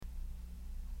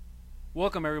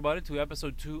Welcome, everybody, to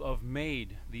episode 2 of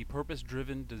Made, the purpose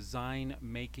driven design,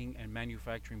 making, and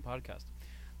manufacturing podcast.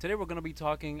 Today, we're going to be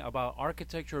talking about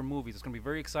architecture and movies. It's going to be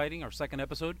very exciting, our second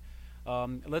episode.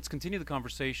 Let's continue the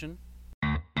conversation.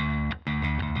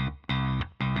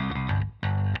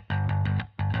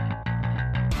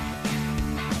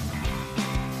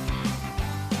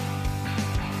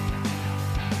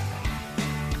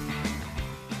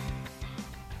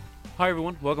 Hi,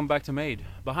 everyone. Welcome back to Made.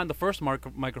 Behind the first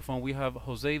microphone, we have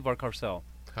Jose Varcarcel.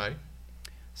 Hi.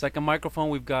 Second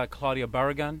microphone, we've got Claudia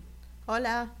Barragan.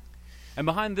 Hola. And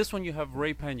behind this one, you have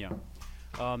Ray Pena.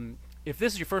 If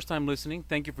this is your first time listening,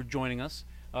 thank you for joining us.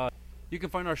 You can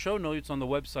find our show notes on the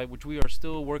website, which we are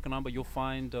still working on, but you'll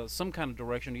find some kind of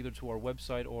direction either to our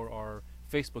website or our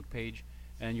Facebook page,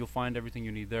 and you'll find everything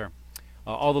you need there.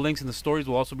 All the links and the stories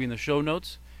will also be in the show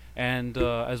notes, and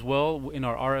as well in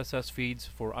our RSS feeds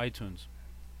for iTunes.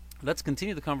 Let's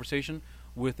continue the conversation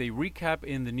with a recap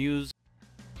in the news.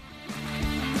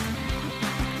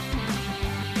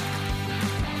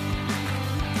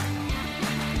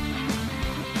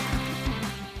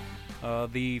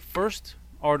 The first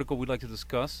article we'd like to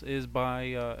discuss is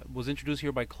was introduced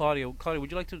here by Claudia. Claudia,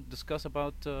 would you like to discuss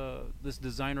about this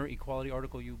designer equality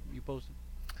article you posted?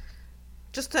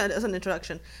 Just as an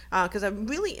introduction, because I'm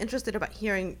really interested about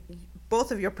hearing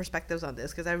both of your perspectives on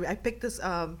this, because I picked this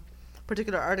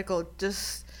particular article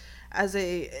just as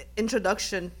a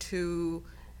introduction to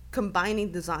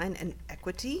combining design and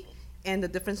equity and the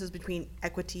differences between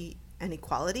equity and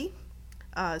equality.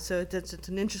 So it's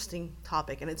an interesting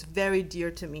topic, and it's very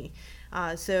dear to me.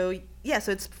 So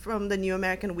it's from the New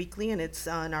American Weekly, and it's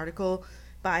an article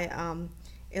by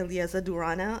Elieza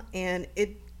Durana, and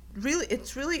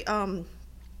it's really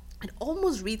it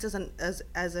almost reads as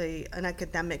an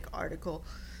academic article,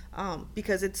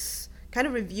 because it's kind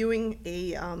of reviewing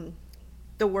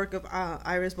the work of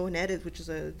Iris Bonetti, which is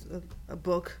a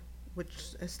book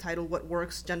which is titled "What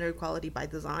Works: Gender Equality by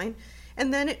Design."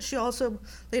 And then she also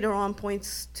later on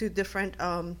points to different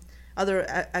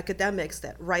other academics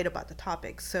that write about the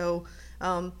topic. So,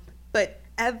 but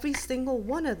every single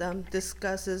one of them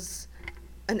discusses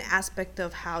an aspect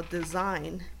of how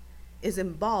design is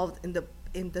involved in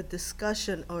the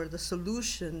discussion or the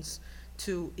solutions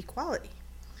to equality.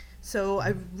 So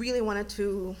I really wanted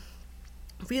to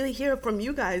really hear from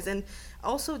you guys, and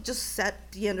also just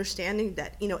set the understanding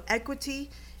that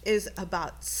equity is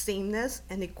about sameness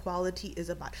and equality is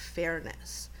about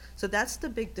fairness. So that's the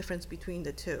big difference between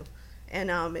the two. And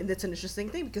it's an interesting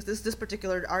thing because this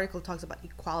particular article talks about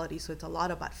equality, so it's a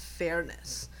lot about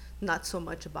fairness, not so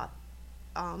much about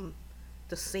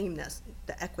the sameness,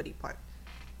 the equity part.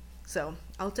 So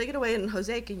I'll take it away, and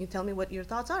Jose, can you tell me what your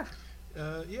thoughts are?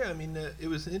 It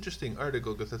was an interesting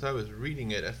article because as I was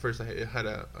reading it, at first I had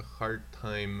a hard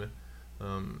time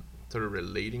sort of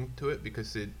relating to it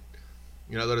because a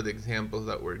lot of the examples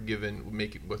that were given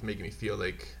was making me feel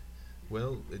like,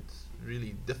 well, it's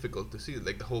really difficult to see.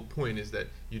 Like the whole point is that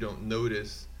you don't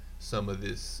notice some of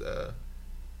this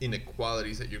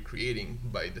inequalities that you're creating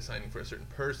by designing for a certain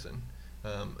person.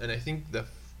 And I think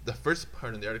the first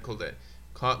part of the article that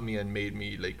caught me and made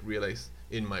me like realize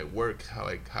in my work how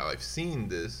I've seen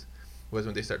this was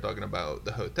when they start talking about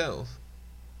the hotels,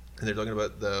 and they're talking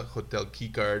about the hotel key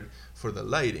card for the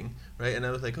lighting, right? And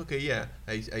I was like, okay, yeah,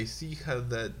 I see how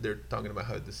that they're talking about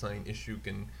how a design issue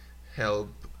can help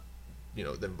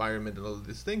the environment and all of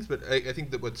these things. But I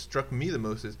think that what struck me the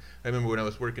most is I remember when I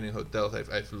was working in hotels,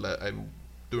 I'm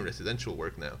doing residential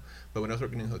work now, but when I was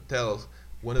working in hotels,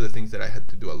 one of the things that I had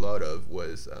to do a lot of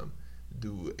was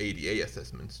do ADA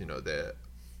assessments.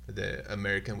 The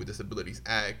American with Disabilities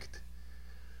Act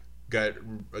got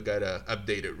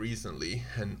updated recently,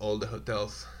 and all the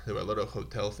hotels, there were a lot of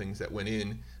hotel things that went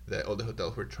in that all the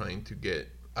hotels were trying to get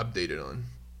updated on.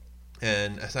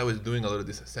 And as I was doing a lot of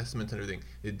these assessments and everything,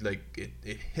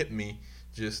 it hit me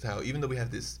just how, even though we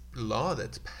have this law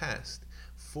that's passed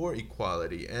for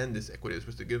equality and this equity is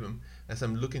supposed to give them, as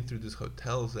I'm looking through these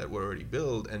hotels that were already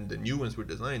built and the new ones we're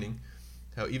designing,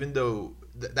 how even though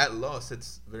that law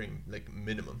sets very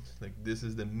minimums, like this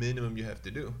is the minimum you have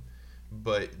to do,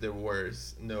 but there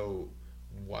was no,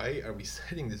 why are we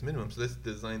setting this minimum? So let's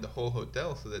design the whole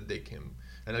hotel so that they can,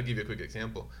 and I'll give you a quick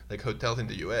example, like hotels in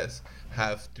the US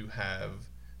have to have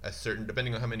a certain,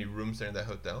 depending on how many rooms are in that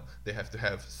hotel, they have to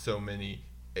have so many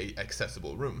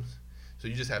accessible rooms. So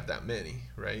you just have that many,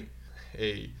 right?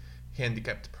 A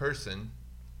handicapped person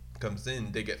comes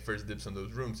in, they get first dibs on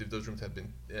those rooms if those rooms have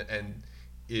been, and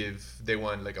if they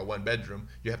want like a one bedroom,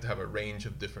 you have to have a range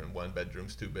of different one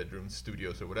bedrooms, two bedrooms,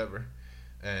 studios, or whatever.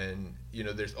 and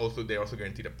there's also they're also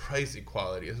guaranteed a price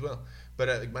equality as well. But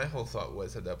like my whole thought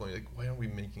was at that point, like, why aren't we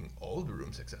making all the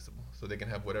rooms accessible so they can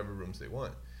have whatever rooms they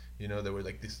want? They were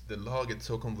like the law gets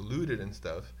so convoluted and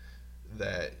stuff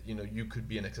that you could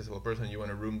be an accessible person. You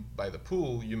want a room by the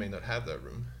pool, you may not have that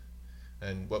room.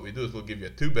 And what we do is we'll give you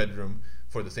a 2-bedroom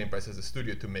for the same price as a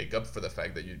studio to make up for the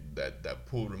fact that that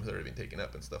pool room has already been taken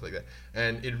up and stuff like that.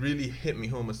 And it really hit me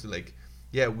home as to like,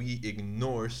 yeah, we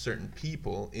ignore certain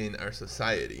people in our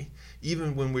society,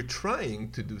 even when we're trying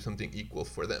to do something equal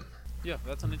for them. Yeah,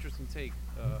 that's an interesting take.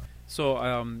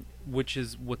 Which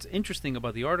is what's interesting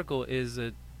about the article is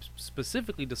it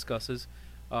specifically discusses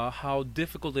how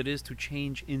difficult it is to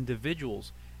change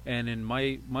individuals. And in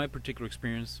my particular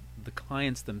experience, the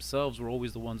clients themselves were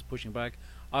always the ones pushing back.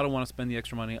 I don't want to spend the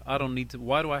extra money. I don't need to.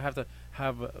 Why do I have to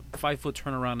have a 5-foot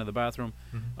turnaround in the bathroom?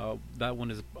 That one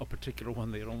is a particular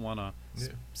one. They don't want to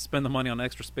spend the money on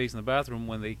extra space in the bathroom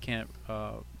when they can't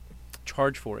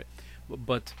charge for it.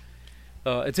 But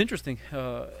it's interesting.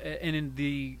 And in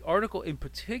the article in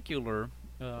particular,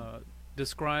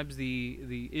 describes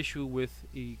the issue with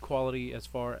equality as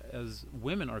far as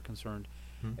women are concerned.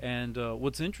 And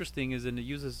what's interesting is, and it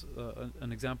uses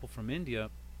an example from India,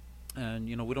 and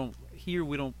we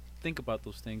don't think about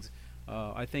those things.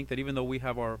 I think that even though we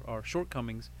have our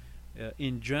shortcomings,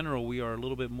 in general we are a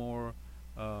little bit more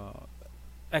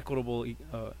equitable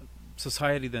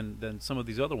society than some of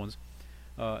these other ones,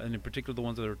 and in particular the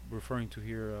ones that are referring to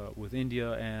here with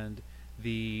India and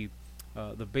the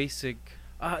basic.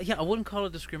 I wouldn't call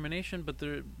it discrimination, but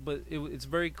it's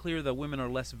very clear that women are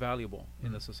less valuable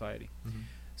in the society.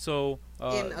 So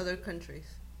in other countries.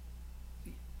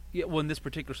 Yeah, well, in this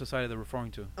particular society they're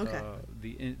referring to, okay.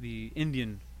 the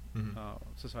Indian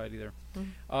society there,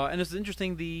 and it's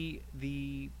interesting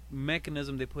the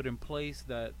mechanism they put in place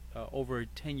that over a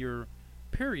 10-year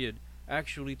period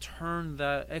actually turned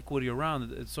that equity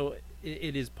around. So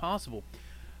it is possible.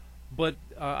 But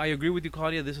I agree with you,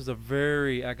 Claudia. This is a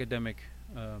very academic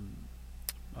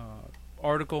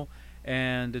article,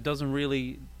 and it doesn't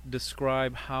really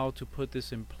describe how to put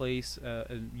this in place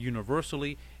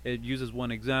universally. It uses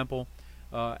one example,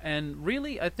 and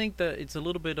really I think that it's a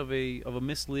little bit of a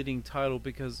misleading title,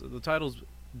 because the title's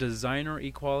designer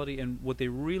equality, and what they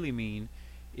really mean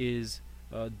is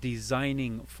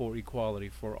designing for equality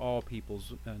for all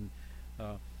peoples. And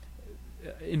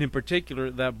in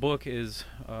particular, that book is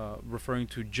referring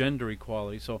to gender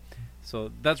equality. So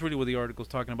that's really what the article is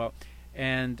talking about.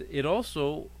 And it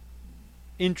also,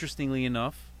 interestingly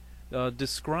enough,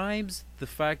 describes the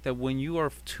fact that when you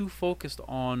are too focused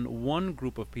on one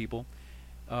group of people,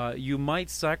 you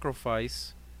might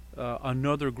sacrifice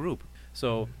another group.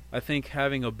 So I think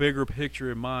having a bigger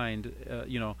picture in mind,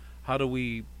 how do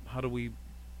we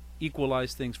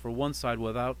equalize things for one side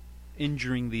without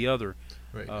injuring the other?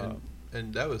 Right.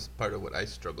 And that was part of what I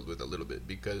struggled with a little bit,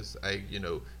 because I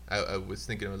was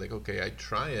thinking, I was like, okay, I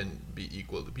try and be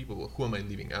equal to people, but who am I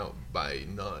leaving out by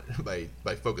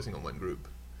focusing on one group?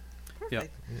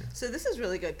 Perfect. Yeah. So this is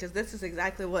really good, because this is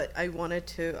exactly what I wanted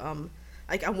to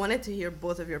I wanted to hear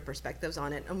both of your perspectives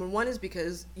on it. And one is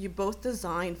because you both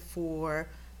design for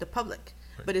the public,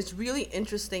 right. But it's really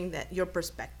interesting that your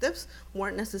perspectives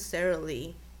weren't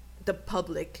necessarily the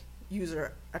public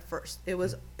user at first. It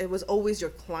was always your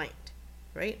client.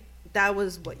 Right? That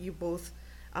was what you both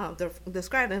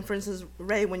described. And for instance,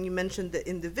 Ray, when you mentioned the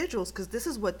individuals, because this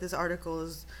is what this article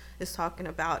is talking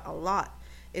about a lot.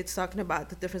 It's talking about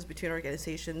the difference between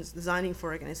organizations, designing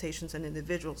for organizations and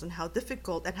individuals, and how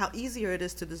difficult and how easier it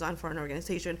is to design for an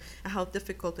organization, and how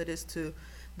difficult it is to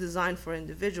design for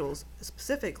individuals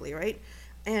specifically, right?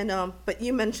 And but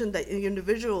you mentioned that the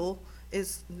individual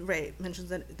Ray mentions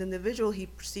that the individual he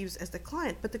perceives as the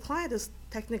client, but the client is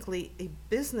technically a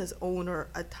business owner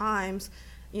at times.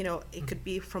 It could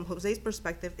be, from Jose's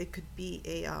perspective, it could be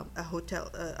a hotel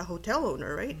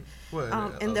owner, right?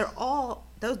 Well, and they're all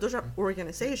those are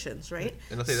organizations, right?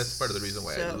 And I'll say that's part of the reason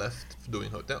why I left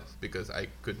doing hotels, because I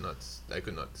could not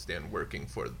stand working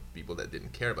for people that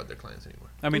didn't care about their clients anymore.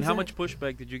 I mean, how much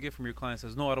pushback did you get from your clients?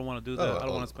 Says, no, I don't want to do that. I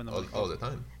don't want to spend the money all the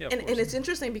time. Yeah, and it's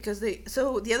interesting because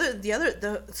so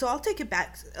I'll take it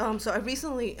back. So I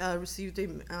recently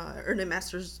earned a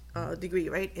master's degree,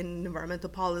 right, in environmental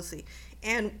policy,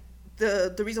 and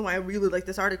the reason why I really like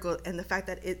this article, and the fact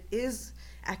that it is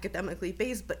academically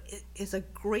based, but it is a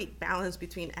great balance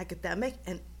between academic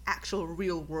and actual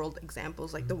real world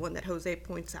examples, like the one that Jose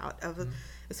points out of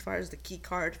as far as the key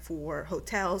card for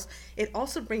hotels. It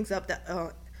also brings up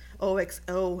the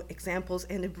OXO examples,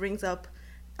 and it brings up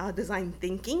design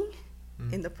thinking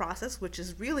in the process, which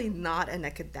is really not an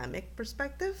academic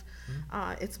perspective.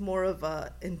 It's more of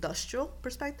a industrial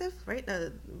perspective, right?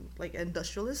 Like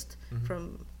industrialist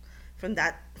from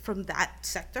that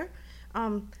sector.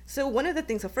 So one of the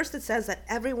things, so first it says that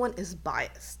everyone is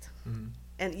biased.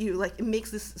 And it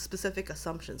makes this specific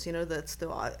assumptions, that's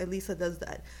Elisa does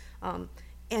that. And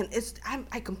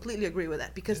I completely agree with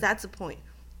that, because that's the point.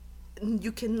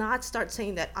 You cannot start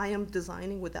saying that I am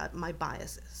designing without my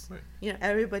biases. Right.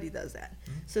 Everybody does that.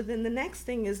 So then the next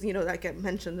thing is, like I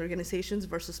mentioned, organizations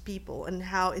versus people, and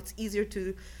how it's easier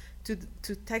to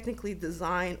technically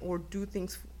design or do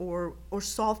things or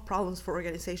solve problems for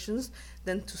organizations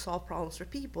than to solve problems for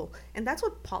people. And that's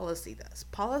what policy does.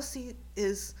 Policy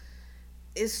is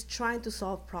trying to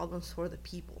solve problems for the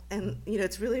people. And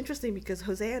it's really interesting, because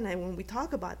Jose and I, when we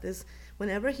talk about this,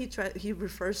 whenever he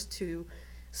refers to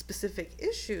specific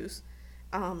issues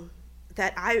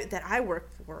that I work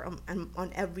for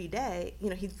on every day,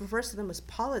 he refers to them as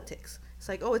politics. It's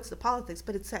like, oh, it's the politics,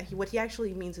 but it's what he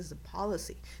actually means is the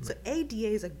policy. So ADA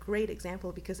is a great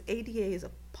example, because ADA is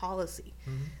a policy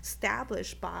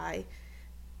established by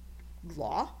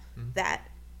law that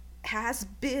has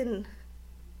been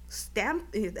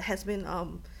stamped. It has been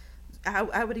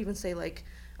I would even say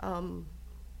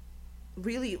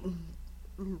really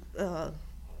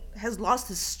has lost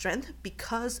its strength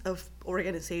because of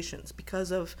organizations,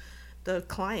 because of the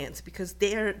clients, because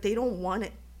they don't want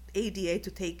ADA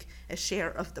to take a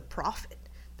share of the profit.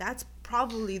 That's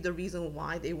probably the reason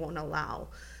why they won't allow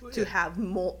to have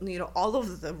more, all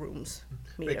of the rooms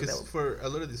made available. Because for a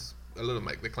lot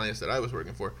of the clients that I was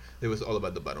working for, it was all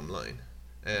about the bottom line,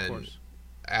 and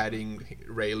adding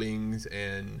railings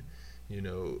and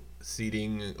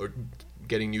seating or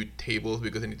getting new tables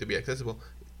because they need to be accessible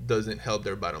doesn't help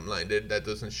their bottom line. That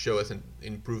doesn't show us an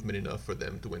improvement enough for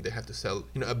them to when they have to sell.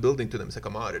 A building to them is a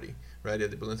commodity, right?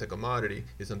 If the building's a commodity,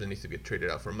 it's something that needs to get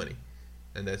traded out for money,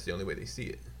 and that's the only way they see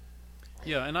it.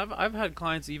 Yeah, and I've had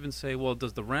clients even say, well,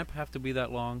 does the ramp have to be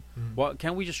that long? Well,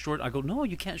 can't we just short? I go, no,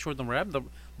 you can't short the ramp.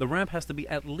 The ramp has to be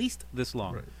at least this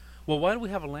long. Right. Well, why do we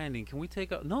have a landing? Can we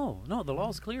take a no? The law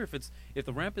is clear. If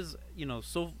the ramp is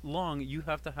so long, you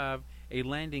have to have a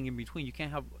landing in between. You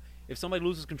can't have. If somebody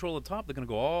loses control at the top, they're going to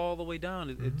go all the way down.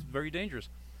 It's very dangerous.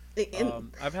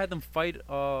 I've had them fight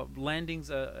landings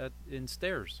in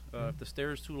stairs. If the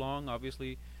stair is too long,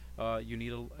 obviously, you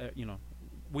need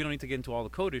we don't need to get into all the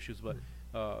code issues, but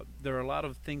there are a lot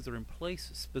of things that are in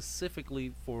place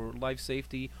specifically for life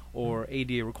safety or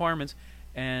ADA requirements,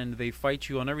 and they fight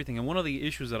you on everything. And one of the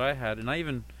issues that I had,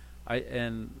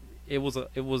 it was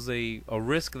a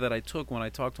risk that I took when I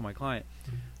talked to my client.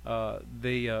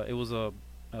 It was a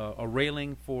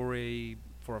railing for a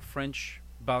French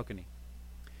balcony,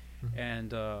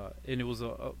 and it was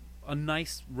a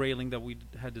nice railing that we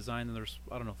had designed, and there's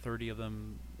 30 of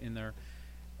them in there,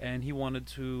 and he wanted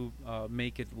to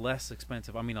make it less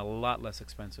expensive. I mean, a lot less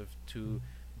expensive to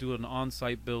do an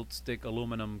on-site built stick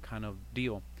aluminum kind of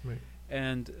deal. Right.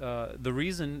 And the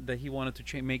reason that he wanted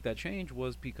to make that change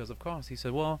was because of cost. He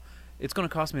said, well, it's going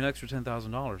to cost me an extra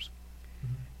 $10,000.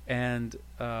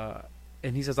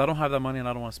 And he says, I don't have that money and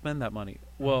I don't want to spend that money.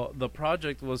 Well, the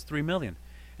project was $3 million.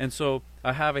 And so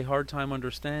I have a hard time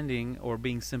understanding or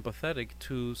being sympathetic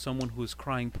to someone who is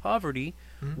crying poverty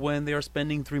when they are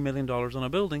spending $3 million on a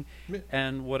building.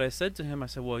 And what I said to him, I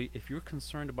said, well, if you're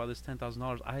concerned about this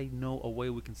 $10,000, I know a way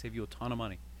we can save you a ton of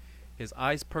money. His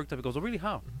eyes perked up. He goes, oh, really,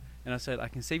 how? And I said, I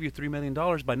can save you $3 million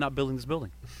by not building this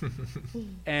building.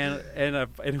 and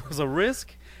it was a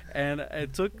risk. And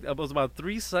it was about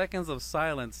 3 seconds of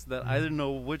silence that I didn't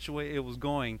know which way it was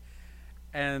going.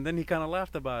 And then he kind of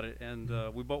laughed about it. And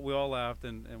we all laughed.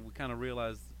 And we kind of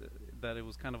realized that it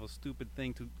was kind of a stupid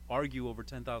thing to argue over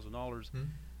 $10,000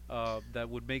 that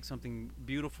would make something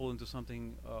beautiful into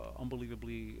something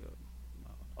unbelievably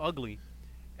ugly.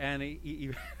 And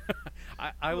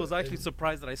I was actually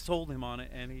surprised that I sold him on it,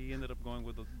 and he ended up going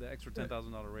with the extra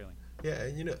 $10,000 railing. Yeah,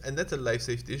 and that's a life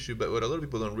safety issue. But what a lot of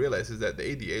people don't realize is that the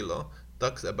ADA law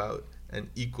talks about an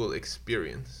equal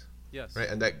experience. Yes. Right,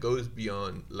 and that goes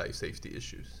beyond life safety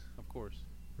issues. Of course.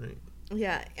 Right.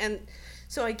 Yeah, and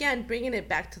so again, bringing it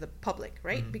back to the public,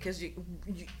 right? Because you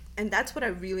and that's what I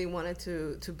really wanted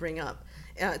to bring up,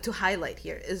 to highlight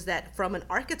here, is that from an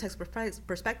architect's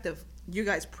perspective, you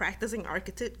guys practicing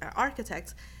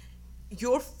architects,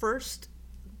 your first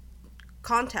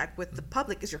contact with the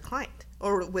public is your client,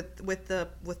 or with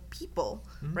people,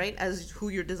 right? As who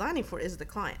you're designing for is the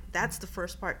client. That's the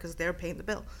first part, because they're paying the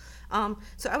bill.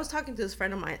 So I was talking to this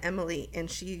friend of mine, Emily, and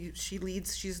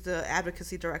she's the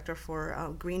advocacy director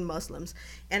for Green Muslims,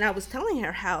 and I was telling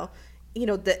her how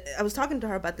I was talking to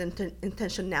her about the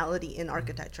intentionality in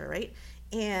architecture, right?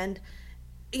 And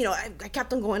I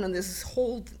kept on going on this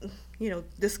whole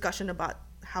discussion about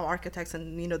how architects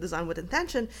and design with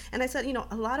intention. And I said,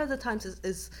 a lot of the times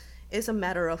is a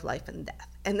matter of life and death.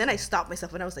 And then I stopped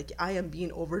myself and I was like, I am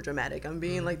being over dramatic. I'm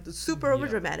being like super over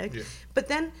dramatic. Yeah. But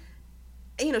then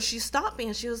she stopped me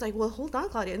and she was like, well, hold on,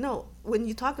 Claudia. No, when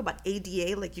you talk about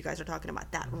ADA, like you guys are talking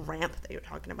about, that ramp that you're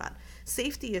talking about,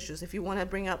 safety issues, if you want to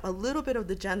bring up a little bit of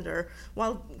the gender,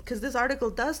 because this article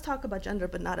does talk about gender,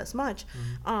 but not as much,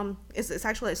 it's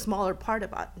actually a smaller part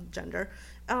about gender.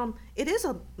 It is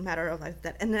a matter of like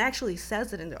that, and it actually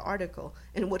says it in the article.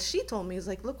 And what she told me is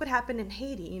like, look what happened in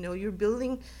Haiti. You're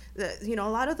building, a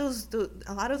lot of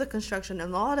the construction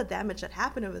and a lot of damage that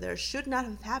happened over there should not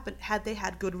have happened had they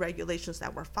had good regulations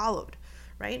that were followed,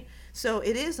 right? So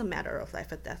it is a matter of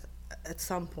life and death at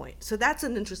some point. So that's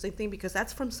an interesting thing because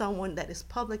that's from someone that is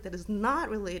public, that is not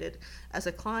related as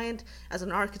a client, as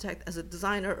an architect, as a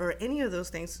designer, or any of those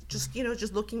things. Just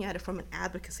just looking at it from an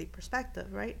advocacy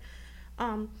perspective, right?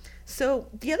 So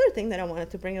the other thing that I wanted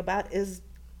to bring about is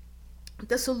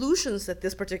the solutions that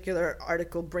this particular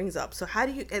article brings up. So how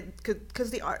do you, because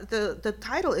the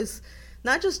title is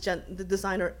not just the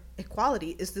designer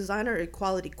equality, is designer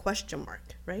equality question mark,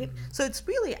 right? So it's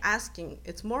really asking,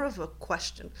 it's more of a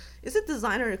question. Is it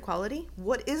designer equality?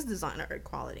 What is designer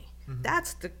equality?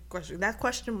 That's the question. That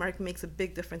question mark makes a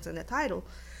big difference in the title.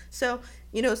 So,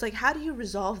 it's like, how do you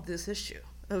resolve this issue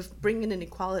of bringing in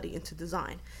equality into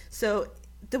design? So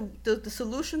the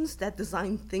solutions that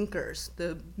design thinkers,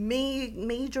 the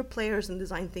major players in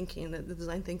design thinking, the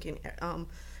design thinking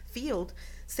field,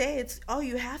 say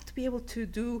you have to be able to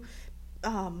do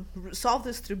solve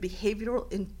this through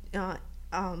behavioral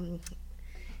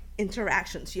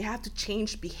interactions. You have to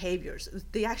change behaviors.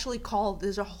 They actually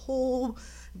there's a whole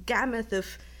gamut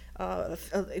of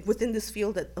within this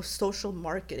field of social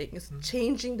marketing is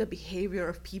changing the behavior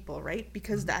of people, right?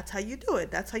 Because that's how you do it.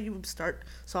 That's how you start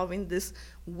solving this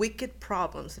wicked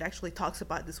problems. It actually talks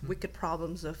about this wicked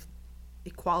problems of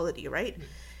equality, right?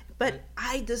 But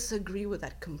I disagree with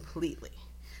that completely.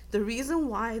 The reason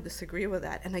why I disagree with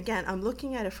that, and again, I'm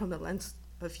looking at it from the lens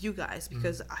of you guys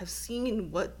because I've seen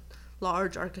what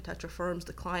large architecture firms,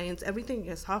 the clients, everything you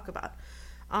guys talk about.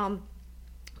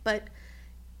 But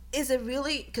is it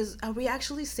really, because are we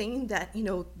actually saying that,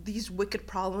 these wicked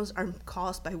problems are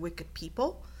caused by wicked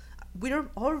people? We're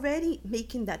already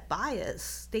making that bias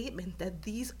statement that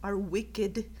these are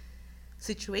wicked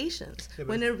situations,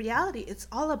 when in reality, it's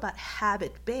all about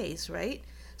habit-based, right?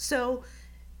 So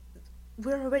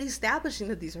we're already establishing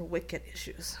that these are wicked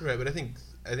issues. Right, but I think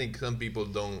some people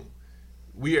don't.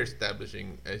 We are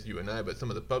establishing, as you and I, but some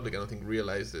of the public, I don't think,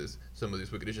 realizes some of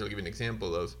these wicked issues. I'll give you an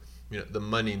example of, the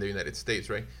money in the United States,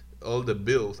 right? All the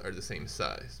bills are the same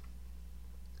size.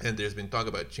 And there's been talk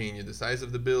about changing the size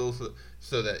of the bills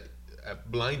so that a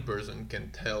blind person can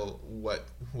tell what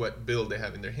bill they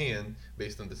have in their hand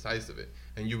based on the size of it.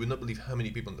 And you would not believe how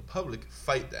many people in the public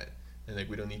fight that. And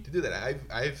we don't need to do that.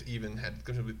 I've even had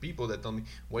discussions with people that tell me,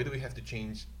 why do we have to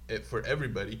change it for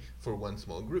everybody for one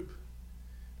small group?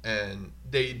 And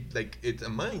they it's a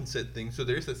mindset thing. So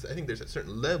I think there's a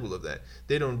certain level of that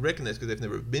they don't recognize because they've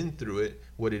never been through it.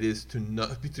 What it is to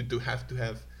not to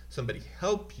have somebody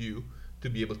help you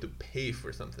to be able to pay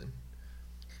for something.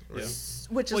 Right?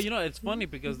 Yeah. It's funny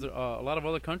because there, a lot of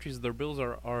other countries, their bills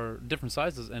are different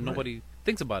sizes, and nobody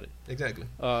thinks about it. Exactly.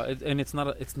 And it's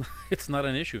not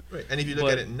an issue. Right. And if you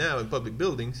look at it now in public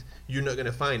buildings, you're not going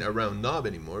to find a round knob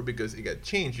anymore because it got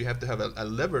changed. You have to have a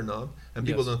lever knob, and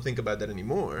people don't think about that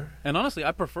anymore. And honestly,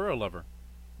 I prefer a lever.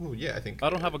 Well, yeah, I think I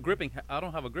don't have a gripping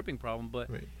problem, but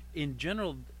in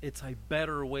general, it's a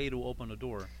better way to open a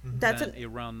door than a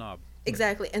round knob.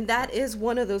 Exactly, and that is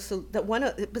one of those.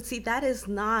 But see, that is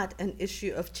not an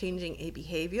issue of changing a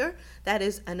behavior. That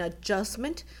is an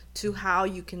adjustment to how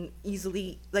you can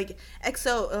easily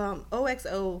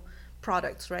OXO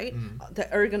products, right? The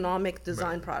ergonomic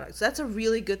design products. That's a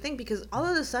really good thing because all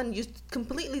of a sudden you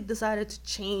completely decided to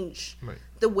change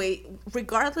the way,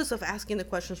 regardless of asking the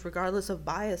questions, regardless of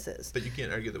biases. But you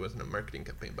can't argue there wasn't a marketing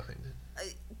campaign behind it.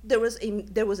 There was a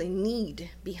need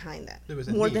behind that,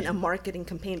 more than a marketing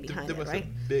campaign behind it, right? There was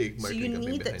a big marketing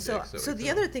campaign behind it. So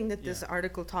the other thing that this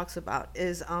article talks about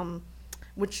is,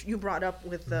 which you brought up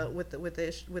with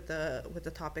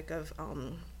the topic of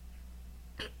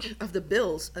the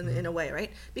bills in a way,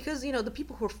 right? Because the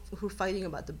people who are fighting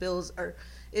about the bills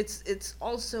it's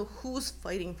also who's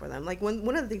fighting for them. Like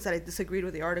one of the things that I disagreed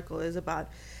with the article is about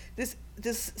this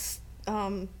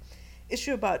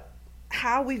issue about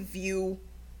how we view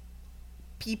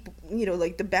people,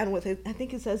 like the bandwidth. I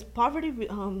think it says poverty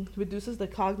reduces the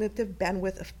cognitive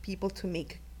bandwidth of people to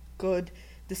make good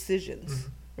decisions,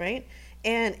 right?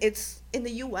 And it's in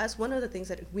the U.S. One of the things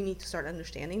that we need to start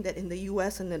understanding that in the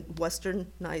U.S. and the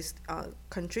westernized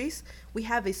countries, we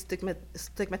have a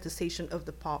stigmatization of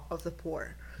the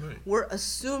poor. Right. We're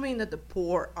assuming that the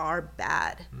poor are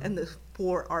bad and the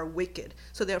poor are wicked.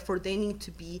 So therefore,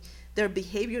 their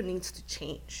behavior needs to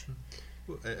change.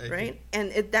 Well, I Right,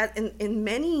 think- and in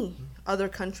many other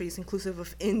countries, inclusive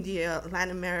of India, Latin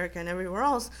America, and everywhere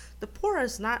else, the poor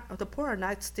are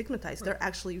not stigmatized. They're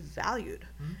actually valued.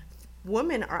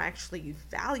 Women are actually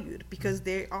valued because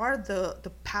they are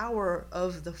the power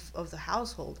of the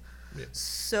household. Yeah.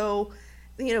 So,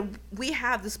 we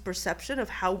have this perception of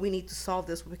how we need to solve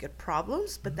these wicked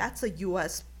problems, but that's a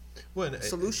U.S. Well, and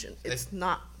solution. It's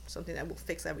not something that will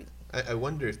fix everything. I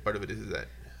wonder if part of it is that,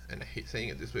 and I hate saying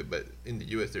it this way, but in the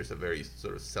U.S. there's a very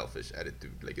sort of selfish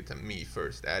attitude, like it's a me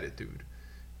first attitude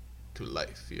to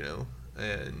life,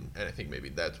 and I think maybe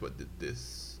that's what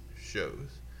this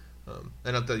shows.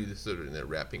 And I'll tell you this sort of in a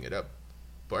wrapping it up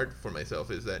part for myself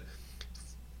is that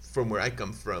from where I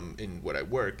come from in what I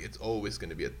work, it's always going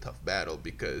to be a tough battle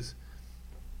because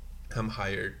I'm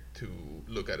hired to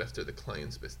look after the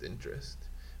client's best interest.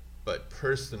 But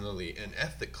personally and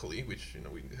ethically, which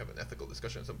we have an ethical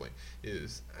discussion at some point,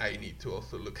 is I need to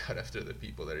also look out after the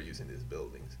people that are using these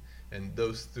buildings, and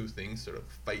those two things sort of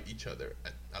fight each other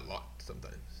a lot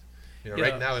sometimes.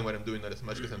 Right now, in what I'm doing, not as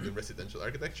much because I'm doing residential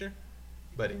architecture,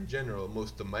 but in general,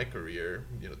 most of my career,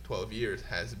 12 years,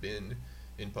 has been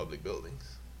in public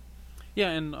buildings. Yeah,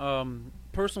 and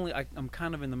personally, I'm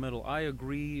kind of in the middle. I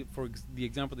agree for the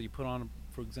example that you put on,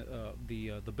 for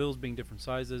the bills being different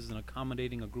sizes and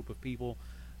accommodating a group of people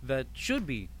that should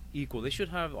be equal. They should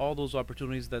have all those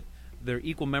opportunities that they're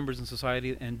equal members in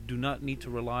society and do not need to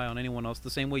rely on anyone else the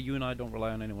same way you and I don't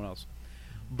rely on anyone else.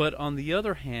 But on the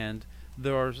other hand,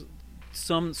 there are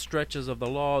some stretches of the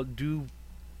law do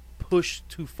push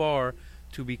too far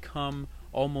to become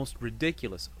almost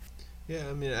ridiculous. Yeah,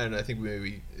 I mean, and I think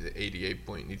maybe the ADA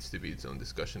point needs to be its own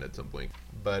discussion at some point.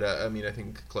 But I mean, I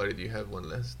think Claudia, do you have one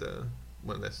last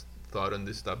thought on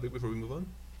this topic before we move on?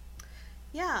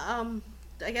 Yeah,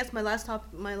 I guess my last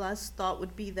thought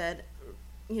would be that,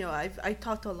 I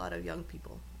talk to a lot of young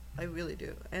people, I really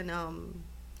do, and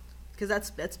because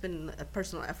that's been a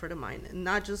personal effort of mine, and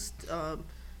not just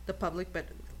the public, but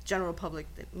general public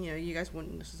that you guys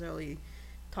wouldn't necessarily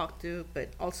talk to, but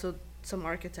also some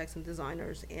architects and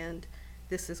designers, and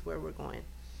this is where we're going.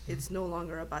 It's no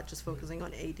longer about just focusing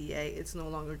on ADA. It's no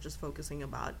longer just focusing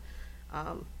about,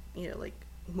 like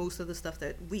most of the stuff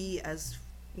that we as,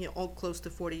 all close to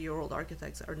 40-year-old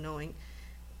architects are knowing.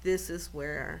 This is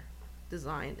where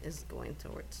design is going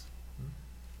towards.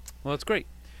 Well, that's great.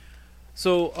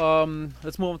 So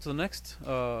let's move on to the next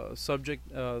subject.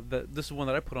 This is one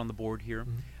that I put on the board here.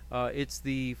 It's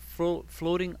the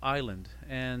floating island,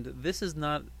 and this is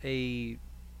not a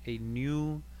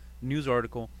new news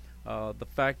article. The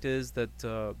fact is that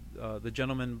the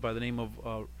gentleman by the name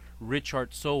of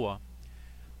Richard Sowa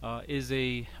is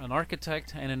an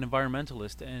architect and an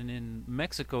environmentalist, and in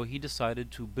Mexico he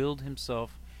decided to build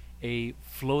himself a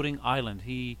floating island.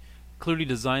 He clearly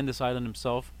designed this island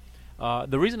himself.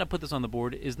 The reason I put this on the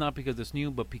board is not because it's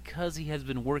new, but because he has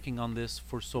been working on this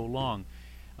for so long.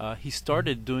 He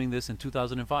started doing this in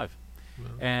 2005. Wow.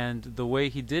 And the way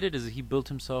he did it is he built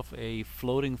himself a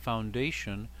floating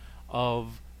foundation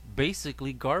of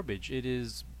basically garbage. It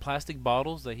is plastic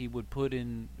bottles that he would put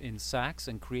in sacks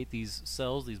and create these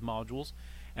cells, these modules,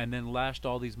 and then lashed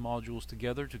all these modules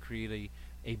together to create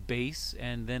a base,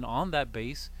 and then on that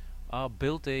base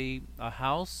built a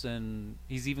house, and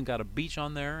he's even got a beach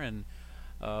on there, and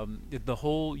the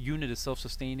whole unit is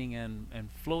self-sustaining and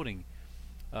floating.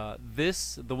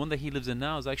 The one that he lives in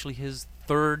now, is actually his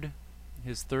third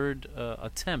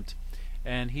attempt,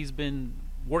 and he's been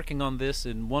working on this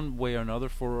in one way or another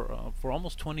for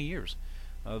almost 20 years.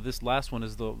 This last one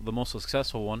is the most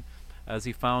successful one, as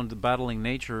he found battling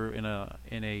nature in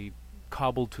a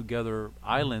cobbled together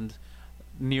island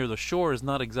near the shore is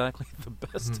not exactly the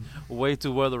best way to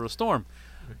weather a storm.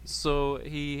 So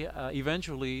he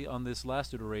eventually, on this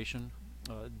last iteration,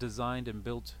 designed and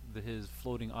built his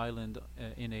floating island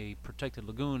in a protected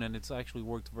lagoon, and it's actually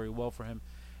worked very well for him,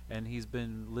 and he's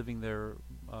been living there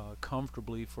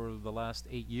comfortably for the last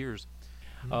 8 years.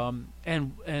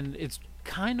 And it's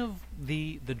kind of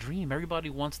the dream. Everybody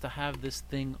wants to have this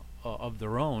thing of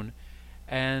their own,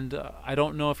 and I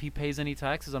don't know if he pays any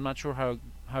taxes. I'm not sure how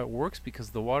it works, because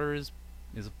the water is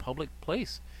a public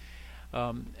place,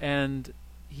 and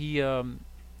he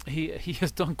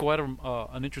has done quite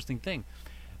an interesting thing.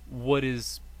 what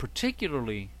is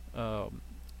particularly,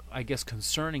 I guess,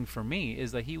 concerning for me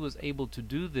is that he was able to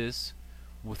do this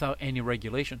without any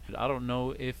regulation. I don't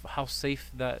know if how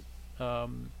safe that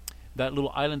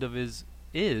little island of his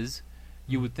is.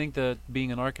 You would think that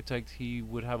being an architect, he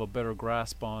would have a better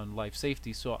grasp on life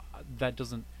safety. So that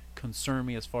doesn't concern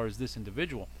me as far as this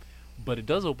individual, but it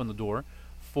does open the door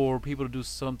for people to do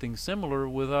something similar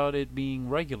without it being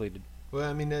regulated. Well,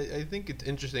 I mean, I think it's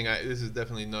interesting. This is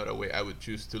definitely not a way I would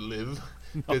choose to live.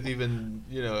 No. Because even,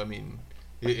 I mean,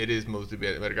 it is mostly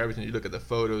about garbage. And you look at the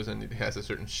photos, and it has a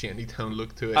certain shantytown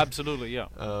look to it. Absolutely, yeah.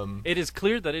 It is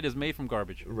clear that it is made from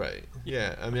garbage. Right.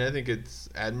 Yeah. I mean, I think it's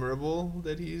admirable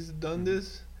that he's done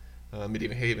this. He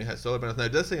even has solar panels. Now,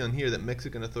 it does say on here that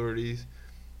Mexican authorities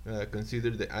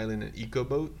consider the island an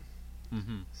eco-boat.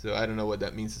 Mm-hmm. So I don't know what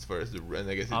that means as far as and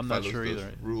I guess it I'm not follows sure those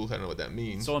either. rules. I don't know what that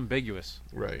means. So ambiguous.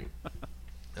 Right.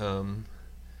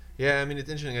 Yeah, I mean, it's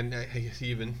interesting, and I guess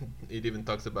it even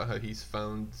talks about how he's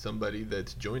found somebody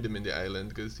that's joined him in the island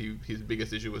because his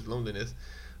biggest issue was loneliness.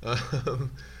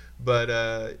 But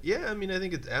yeah, I mean, I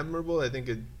think it's admirable. I think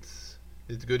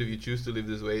it's good if you choose to live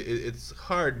this way. It's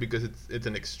hard because it's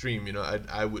an extreme.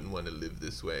 I wouldn't want to live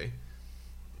this way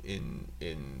in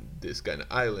this kind of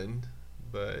island,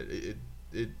 but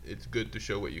it's good to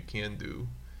show what you can do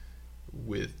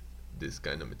with this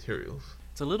kind of materials.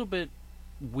 It's a little bit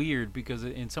weird because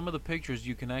in some of the pictures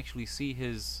you can actually see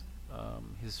his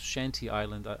shanty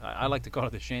island. I like to call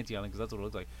it the shanty island because that's what it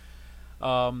looks like.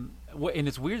 And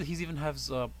it's weird that he even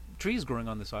has trees growing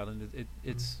on this island.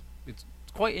 It's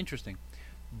quite interesting.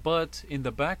 But in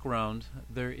the background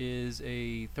there is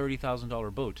a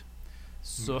 $30,000 boat,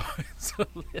 so it's a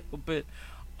little bit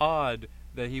odd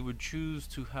that he would choose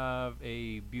to have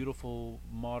a beautiful,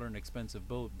 modern, expensive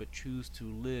boat, but choose to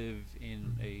live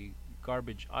in a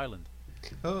garbage island.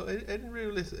 Oh, I didn't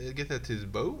realize. I guess that's his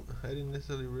boat. I didn't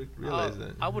necessarily realize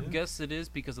that. I would guess it is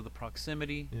because of the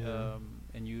proximity, Yeah.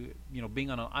 and you being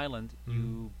on an island,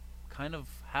 you kind of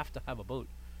have to have a boat.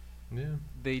 Yeah.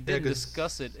 They didn't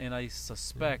discuss it, and I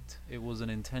suspect it was an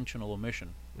intentional omission.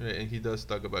 Right, and he does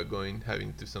talk about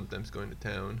having to sometimes go into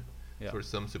town for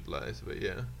some supplies, but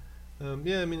yeah.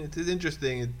 Yeah, I mean, it's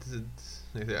interesting. It's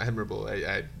admirable.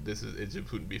 It just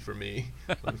wouldn't be for me,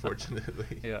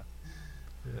 unfortunately. Yeah.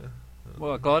 Yeah.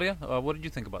 Well, Claudia, what did you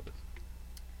think about this?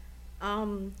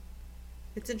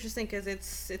 It's interesting because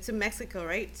it's in Mexico,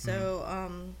 right? So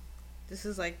this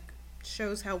is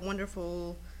shows how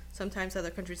wonderful sometimes other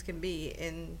countries can be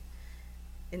in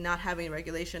not having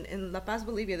regulation. In La Paz,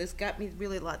 Bolivia, this got me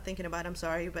really a lot thinking about. I'm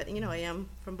sorry, but I am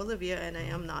from Bolivia and I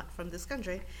am not from this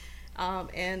country.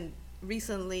 And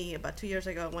recently, about 2 years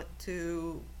ago, I went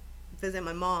to visit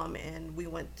my mom, and we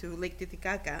went to Lake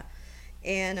Titicaca,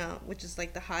 and which is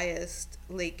the highest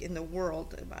lake in the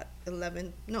world, about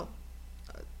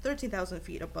 13,000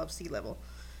 feet above sea level.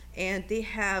 And they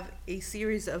have a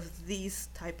series of these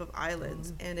type of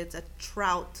islands, and it's a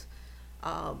trout.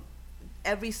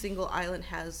 Every single island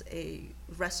has a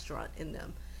restaurant in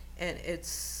them, and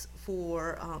it's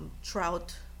for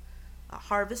trout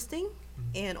harvesting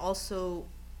and also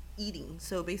eating.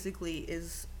 So basically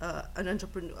is a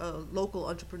local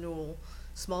entrepreneurial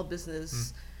small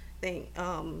business thing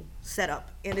set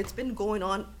up, and it's been going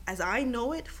on, as I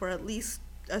know it, for at least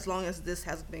as long as this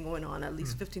has been going on, at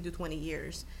least 15 to 20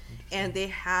 years. And they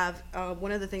have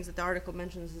one of the things that the article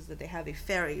mentions is that they have a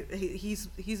ferry.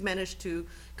 He's managed to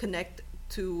connect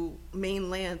to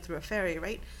mainland through a ferry,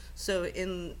 right? So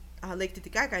in Lake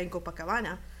Titicaca in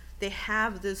Copacabana, they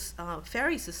have this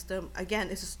ferry system. Again,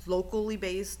 it's just locally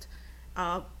based,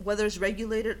 whether it's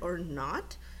regulated or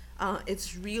not.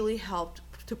 It's really helped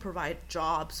to provide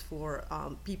jobs for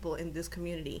people in this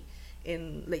community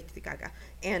in Lake Titicaca.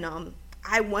 And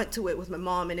I went to it with my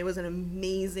mom, and it was an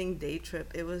amazing day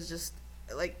trip. It was just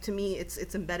to me,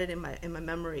 it's embedded in my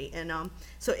memory. And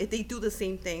so they do the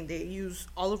same thing. They use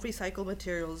all of recycled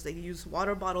materials. They use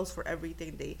water bottles for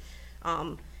everything. They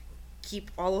keep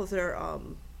all of their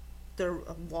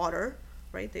water,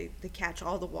 right? They catch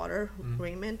all the water,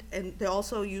 raiment, and they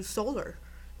also use solar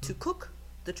to cook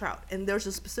the trout. And there's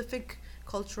a specific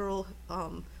cultural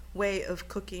way of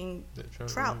cooking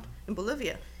trout in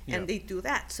Bolivia, and they do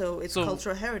that. So it's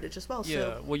cultural heritage as well. Yeah,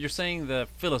 So well, you're saying that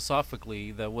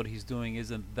philosophically that what he's doing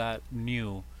isn't that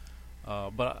new,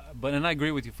 but and I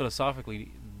agree with you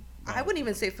philosophically. I wouldn't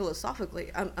even say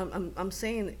philosophically. I'm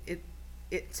saying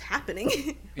it's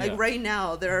happening. Yeah. Right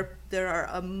now, there are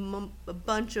a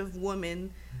bunch of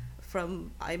women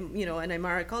from an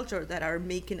Aymara culture that are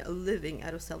making a living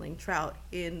out of selling trout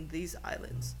in these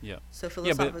islands. Yeah. So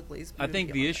philosophically, it's I think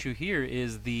the beyond issue here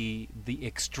is the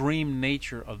extreme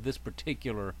nature of this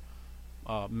particular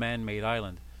man-made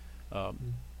island.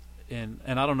 Um, and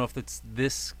I don't know if it's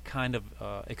this kind of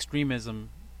extremism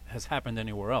has happened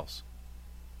anywhere else.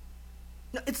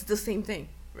 No, it's the same thing,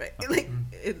 right? Like Mm-hmm.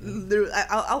 it literally.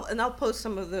 I'll post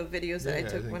some of the videos that I Yeah, I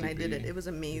took think when I it'd did be- it. It was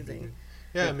amazing.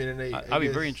 Yeah, I mean, and I'd be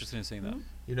guess, very interested in seeing that.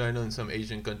 You know, I know in some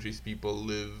Asian countries people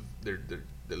live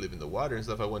they live in the water and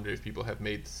stuff. I wonder if people have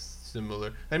made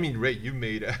similar. I mean, Ray, you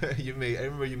made you made. I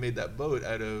remember you made that boat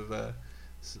out of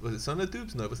was it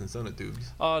sonotubes? No, it wasn't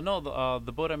sonotubes. No,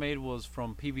 the boat I made was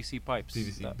from PVC pipes.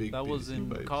 PVC, that, big that was PVC in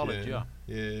pipes, college, yeah.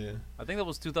 Yeah. I think that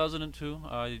was 2002.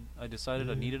 I decided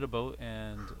I Mhm. needed a boat,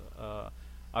 and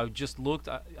I just looked.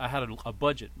 I had a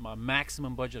budget, my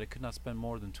maximum budget. I could not spend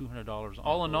more than $200.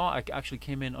 All in all, I actually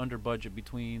came in under budget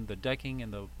between the decking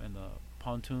and the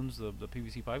pontoons, the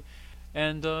PVC pipe,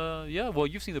 and yeah. Well,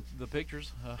 you've seen the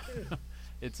pictures.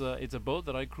 It's a boat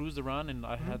that I cruised around, and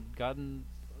I had gotten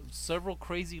several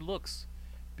crazy looks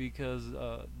because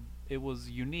it was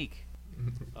unique.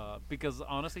 Because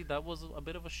honestly, that was a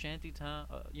bit of a shanty town,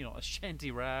 a shanty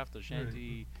raft, a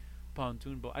shanty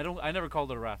pontoon boat. I never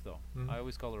called it a raft though. I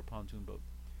always call it a pontoon boat.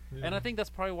 And I think that's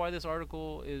probably why this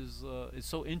article is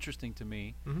so interesting to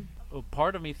me.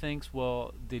 Part of me thinks,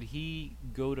 well, did he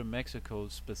go to Mexico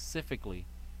specifically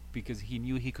because he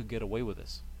knew he could get away with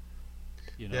this?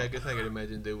 You know? Yeah, I guess I can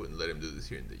imagine they wouldn't let him do this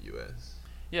here in the U.S.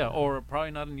 Yeah, or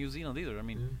probably not in New Zealand either. I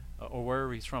mean, Yeah. or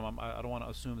wherever he's from. I don't want to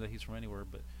assume that he's from anywhere,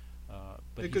 but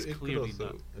he's It could clearly also,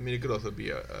 not. I mean, it could also be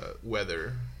a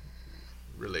weather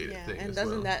related Yeah, thing. and as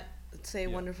doesn't well. that say Yeah.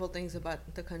 wonderful things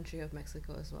about the country of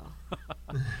Mexico as well?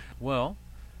 Well,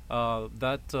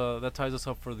 that ties us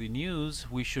up for the news.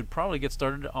 We should probably get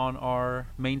started on our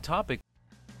main topic.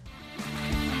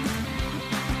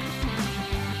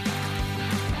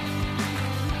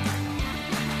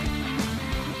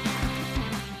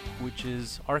 Which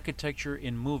is architecture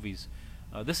in movies.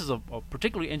 This is a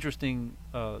particularly interesting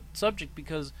subject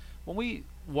because when we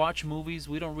watch movies,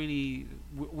 we don't really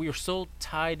we are so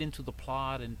tied into the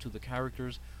plot and to the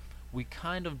characters, we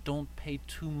kind of don't pay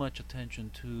too much attention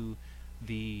to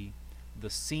the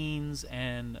scenes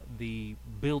and the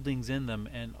buildings in them.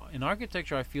 And in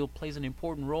architecture, I feel plays an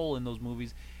important role in those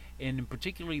movies, and in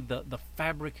particularly the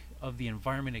fabric of the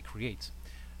environment it creates.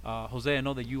 Jose, I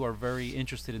know that you are very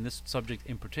interested in this subject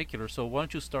in particular, so why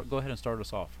don't you go ahead and start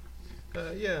us off?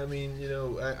 Yeah, I mean, you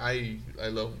know, I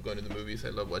love going to the movies. I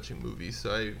love watching movies. So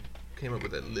I came up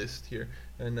with a list here,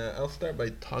 and I'll start by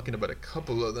talking about a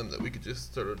couple of them that we could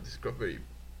just sort of describe very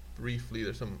briefly.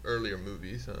 There's some earlier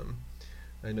movies.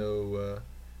 I know,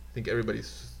 I think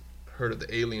everybody's heard of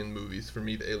the Alien movies. For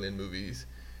me, the Alien movies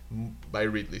by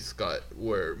Ridley Scott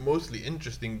were mostly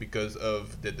interesting because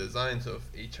of the designs of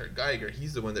H.R. Geiger.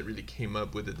 He's the one that really came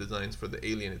up with the designs for the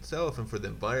alien itself and for the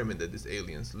environment that these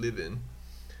aliens live in.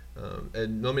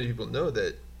 And not many people know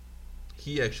that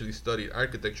he actually studied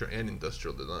architecture and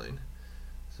industrial design.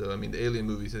 So I mean, the Alien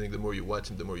movies, I think the more you watch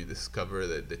them, the more you discover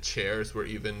that the chairs were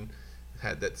even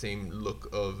had that same look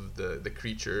of the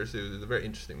creatures. It was a very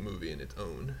interesting movie in its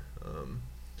own.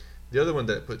 The other one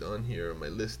that I put on here on my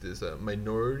list is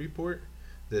Minority Report,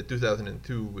 the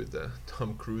 2002 with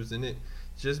Tom Cruise in it.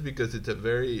 Just because it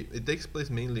takes place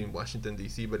mainly in Washington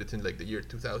D.C., but it's in like the year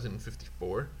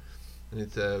 2054. And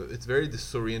it's very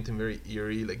disorienting, very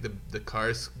eerie. Like the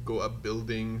cars go up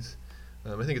buildings.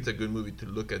 I think it's a good movie to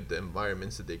look at the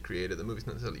environments that they created. The movie's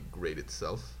not necessarily great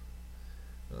itself,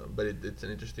 but it's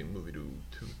an interesting movie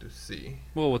to see.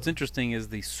 Well, what's interesting is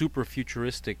the super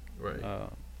futuristic Right.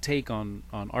 take on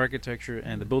architecture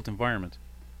and the built environment.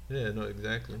 Yeah, no,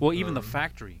 exactly. Well, even the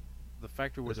factory where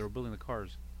yes. they were building the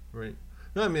cars. Right.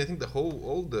 No, I mean, I think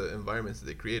all the environments that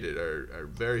they created are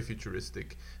very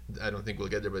futuristic. I don't think we'll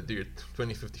get there by the year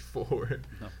 2054.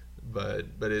 No.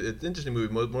 But it's an interesting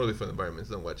movie, mostly for the environments.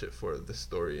 Don't watch it for the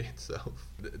story itself.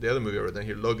 The other movie I wrote down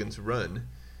here, Logan's Run,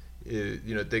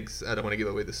 it takes, I don't want to give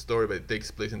away the story, but it takes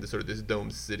place in this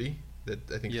domed city that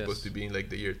I think is Yes. supposed to be in like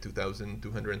the year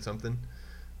 2200 and something.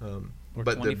 Or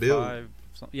But the 25,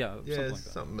 yeah, something like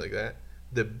that. something like that.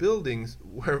 The buildings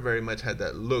were very much had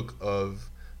that look of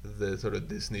the sort of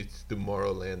Disney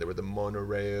Tomorrowland. There were the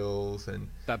monorails and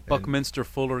That Buckminster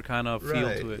Fuller kind of feel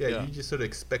right, to it. yeah, Yeah. you just sort of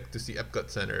expect to see Epcot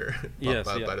Center pop Yes,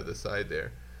 up yeah. out of the side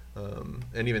there,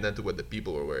 and even down to what the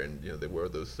people were wearing. They wore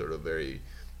those sort of very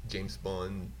James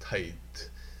Bond tight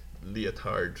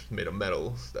leotards made of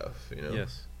metal stuff.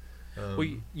 Yes. Well,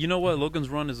 you know what? Logan's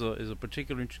Run is a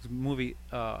particularly interesting movie.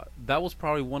 That was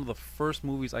probably one of the first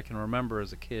movies I can remember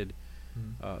as a kid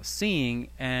seeing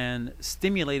and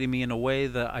stimulating me in a way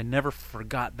that I never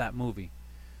forgot that movie.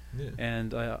 Yeah.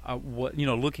 And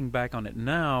looking back on it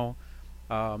now,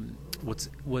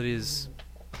 what is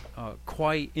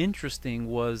quite interesting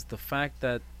was the fact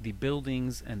that the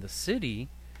buildings and the city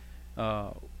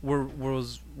were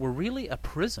really a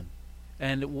prison,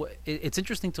 and it's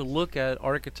interesting to look at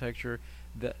architecture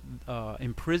that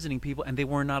imprisoning people, and they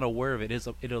were not aware of it.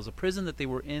 It was a prison that they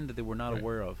were in that they were not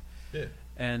aware of. Yeah.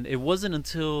 And it wasn't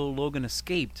until Logan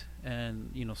escaped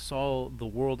and saw the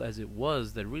world as it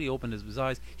was that really opened his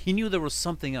eyes. He knew there was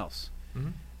something else,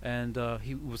 and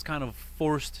he was kind of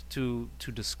forced to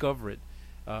discover it.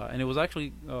 And it was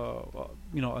actually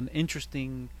an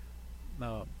interesting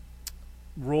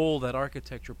role that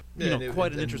architecture,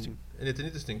 quite an interesting. And it's an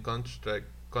interesting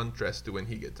contrast to when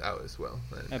he gets out as well.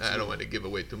 And I don't want to give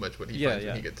away too much what he finds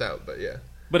when he gets out, but yeah.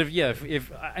 But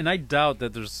if and I doubt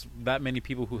that there's that many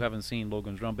people who haven't seen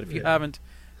Logan's Run, but if you haven't,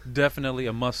 definitely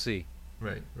a must see.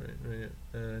 Right. Yeah.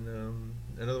 And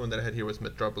another one that I had here was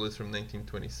Metropolis from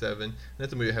 1927. And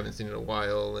that's a movie I haven't seen in a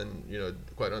while, and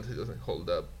quite honestly, it doesn't hold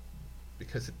up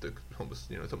because it took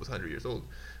almost it's almost 100 years old.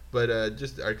 But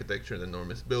just the architecture and the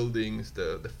enormous buildings,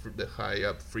 the high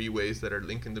up freeways that are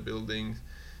linking the buildings,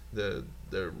 the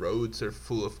roads are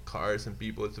full of cars and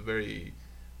people. It's a very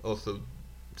also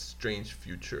strange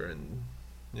future, and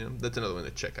that's another one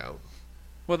to check out.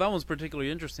 Well, that one's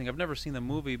particularly interesting. I've never seen the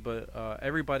movie, but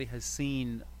everybody has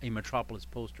seen a Metropolis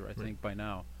poster, I think, by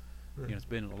now. Right. It's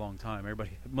been a long time.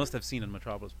 Everybody must have seen a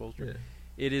Metropolis poster. Yeah.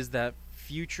 It is that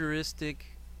futuristic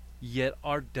yet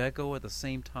Art Deco at the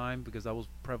same time, because that was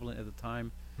prevalent at the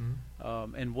time,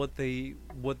 and what they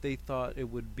thought it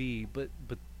would be. But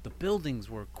the buildings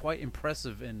were quite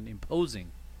impressive and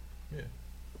imposing.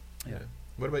 Yeah.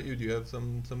 What about you? Do you have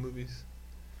some movies?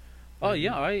 Oh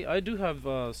yeah, I do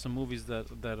have some movies that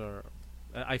are.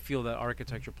 I feel that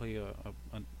architecture play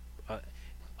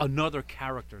another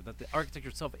character. That the architecture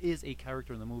itself is a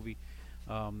character in the movie,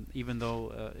 even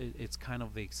though it's kind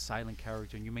of a silent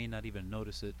character, and you may not even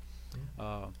notice it.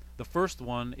 The first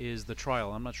one is The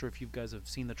Trial. I'm not sure if you guys have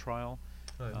seen The Trial.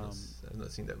 I've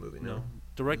not seen that movie. No.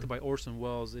 Directed by Orson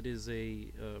Welles. It is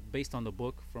based on the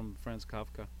book from Franz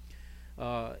Kafka.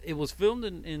 It was filmed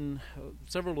in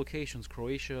several locations: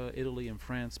 Croatia, Italy, and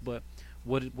France. But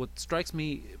what strikes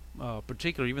me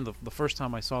particularly, even the first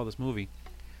time I saw this movie,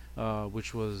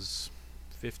 which was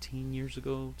 15 years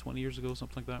ago, 20 years ago,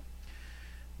 something like that.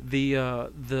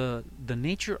 The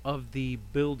nature of the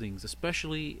buildings,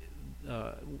 especially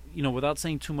without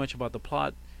saying too much about the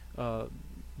plot,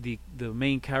 the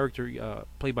main character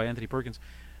played by Anthony Perkins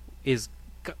is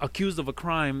accused of a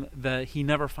crime that he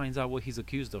never finds out what he's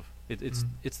accused of.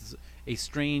 It's a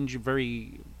strange,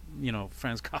 very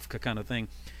Franz Kafka kind of thing.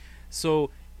 So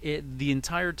the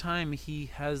entire time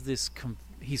he has this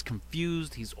he's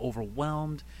confused, he's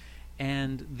overwhelmed,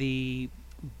 and the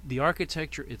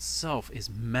architecture itself is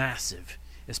massive,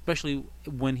 especially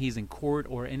when he's in court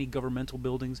or any governmental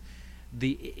buildings.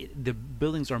 The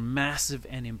buildings are massive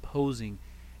and imposing,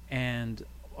 and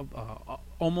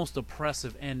almost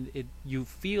oppressive, and you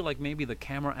feel like maybe the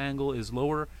camera angle is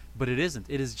lower, but it isn't.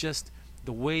 It is just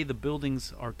the way the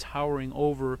buildings are towering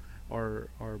over our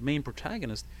main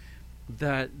protagonist,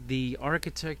 that the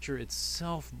architecture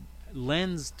itself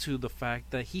lends to the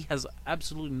fact that he has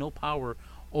absolutely no power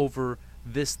over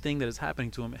this thing that is happening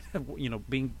to him.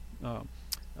 Being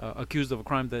accused of a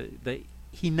crime that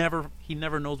he never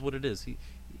knows what it is. He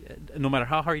no matter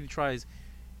how hard he tries.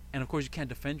 And of course, you can't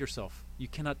defend yourself. You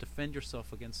cannot defend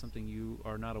yourself against something you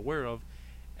are not aware of,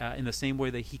 in the same way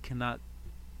that he could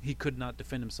not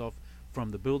defend himself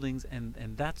from the buildings. And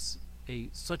that's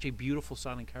such a beautiful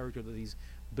silent character that these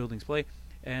buildings play.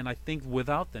 And I think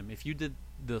without them, if you did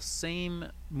the same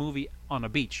movie on a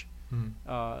beach,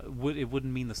 it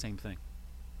wouldn't mean the same thing.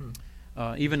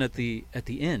 Even at the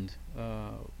end,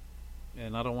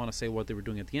 and I don't want to say what they were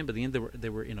doing at the end, but at the end they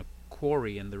were in a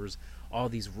quarry, and there was all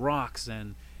these rocks,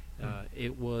 and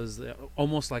it was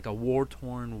almost like a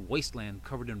war-torn wasteland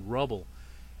covered in rubble,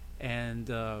 and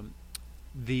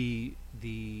the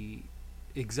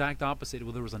exact opposite.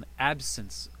 Well, there was an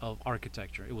absence of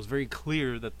architecture. It was very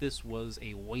clear that this was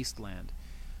a wasteland,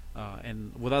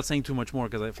 and without saying too much more,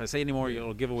 because if I say any more,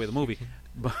 it'll give away the movie.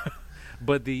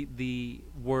 But the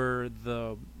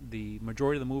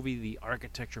majority of the movie, the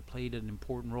architecture played an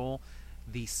important role.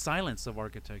 The silence of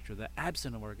architecture, the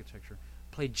absence of architecture,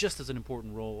 played just as an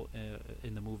important role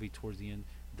in the movie towards the end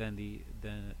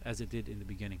than as it did in the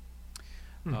beginning.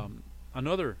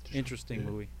 Another interesting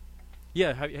movie.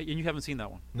 Yeah, and you haven't seen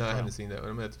that one? No, I haven't seen that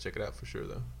one. I'm gonna have to check it out for sure,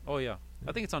 though. Oh yeah,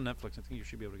 I think it's on Netflix. I think you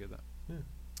should be able to get that. Yeah.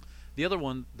 The other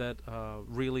one that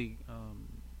really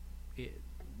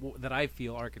that I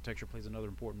feel architecture plays another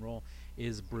important role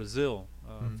is Brazil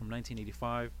from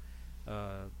 1985.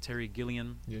 Terry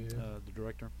Gilliam, the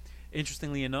director.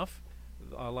 Interestingly enough,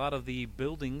 a lot of the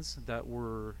buildings that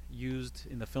were used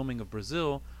in the filming of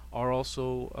Brazil are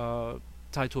also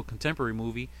tied to a contemporary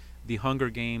movie, The Hunger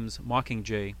Games: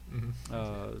 Mockingjay,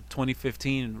 Mhm.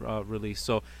 2015 release.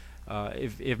 So,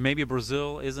 if maybe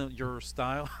Brazil isn't your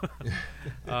style,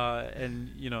 and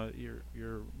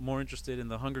you're more interested in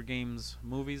the Hunger Games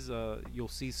movies, you'll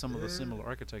see some of the similar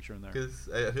architecture in there. Because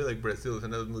I feel like Brazil is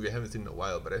another movie I haven't seen in a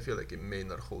while, but I feel like it may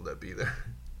not hold up either.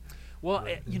 Well,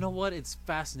 Right. you know what? It's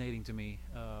fascinating to me.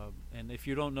 And if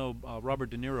you don't know, Robert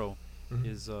De Niro Mhm.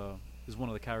 is one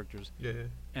of the characters. Yeah, yeah.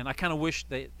 And I kind of wish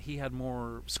that he had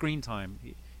more screen time.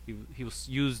 He was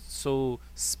used so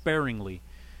sparingly.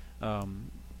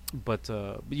 But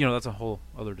that's a whole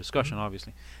other discussion, Mhm.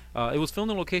 obviously. It was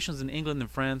filmed in locations in England and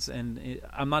France, and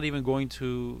I'm not even going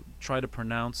to try to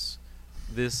pronounce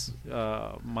this.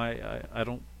 I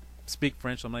don't speak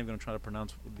French, so I'm not even going to try to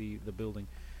pronounce the building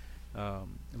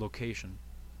location.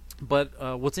 But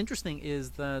what's interesting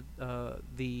is that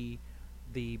the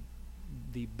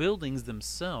the buildings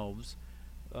themselves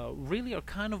really are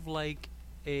kind of like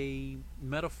a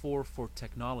metaphor for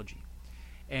technology.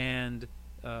 And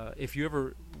if you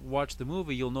ever watch the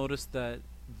movie, you'll notice that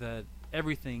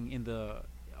everything in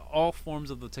all forms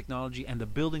of the technology and the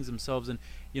buildings themselves, and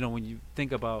when you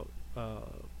think about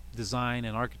design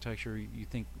and architecture, you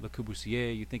think Le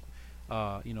Corbusier, you think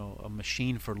a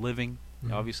machine for living.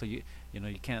 Mhm. Obviously,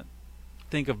 you can't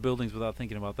think of buildings without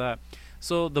thinking about that.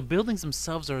 So the buildings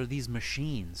themselves are these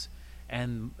machines,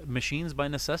 and machines by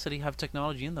necessity have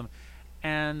technology in them,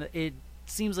 and it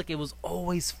seems like it was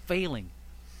always failing.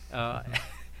 Uh,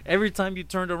 every time you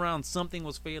turned around, something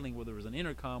was failing, whether it was an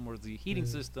intercom or the heating Mhm.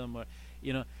 system, or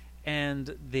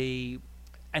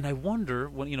and I wonder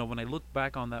when I look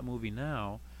back on that movie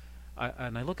now,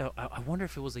 I wonder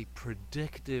if it was a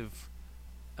predictive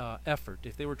effort,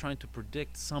 if they were trying to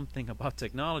predict something about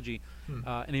technology, Hmm.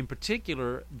 and in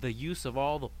particular the use of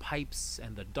all the pipes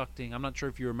and the ducting. I'm not sure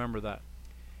if you remember that.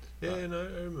 Yeah, no,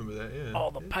 I remember that. Yeah.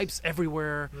 All the It's- pipes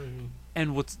everywhere, Mhm.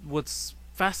 and what's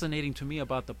fascinating to me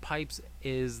about the pipes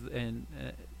is, and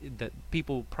that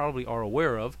people probably are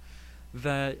aware of,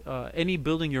 that any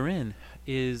building you're in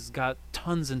is got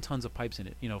tons and tons of pipes in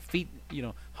it.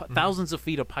 Thousands of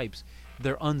feet of pipes.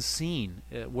 They're unseen,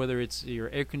 whether it's your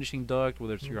air conditioning duct,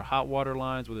 whether it's your hot water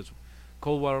lines, whether it's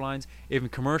cold water lines. Even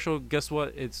commercial, guess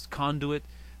what? It's conduit.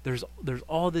 There's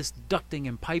all this ducting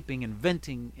and piping and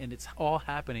venting, and it's all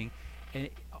happening, and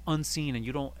unseen, and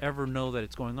you don't ever know that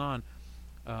it's going on.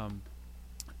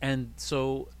 And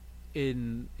so,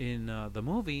 in the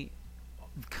movie,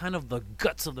 kind of the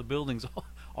guts of the buildings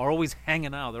are always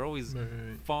hanging out. They're always Right.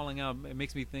 falling out. It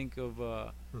makes me think of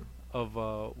Hmm.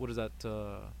 what is that?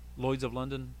 Lloyd's of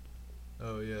London.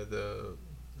 Oh yeah, the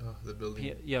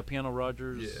building. Piano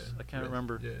Rogers. Yeah. I can't Right.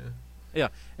 remember. Yeah. Yeah.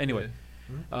 Anyway,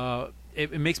 Yeah. Mhm.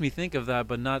 it makes me think of that,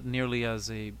 but not nearly as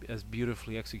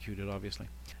beautifully executed, obviously.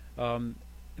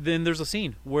 Then there's a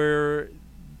scene where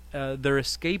they're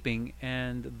escaping,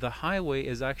 and the highway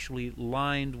is actually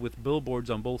lined with billboards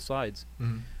on both sides.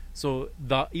 Mhm. So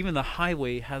even the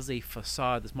highway has a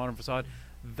facade, this modern facade,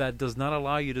 that does not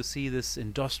allow you to see this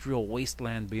industrial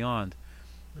wasteland beyond.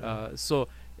 So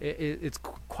it's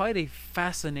quite a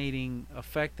fascinating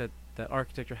effect that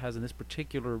architecture has in this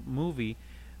particular movie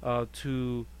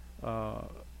to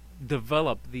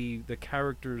develop the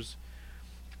character's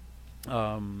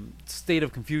state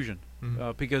of confusion,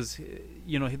 Mhm. because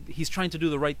he's trying to do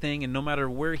the right thing, and no matter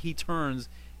where he turns,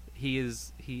 he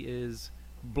is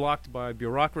blocked by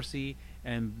bureaucracy,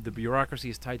 and the bureaucracy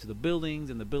is tied to the buildings,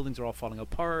 and the buildings are all falling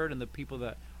apart, and the people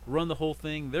that run the whole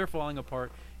thing, they're falling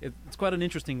apart. It's quite an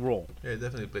interesting role. Yeah, it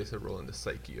definitely plays a role in the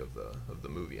psyche of the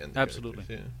movie and the Absolutely.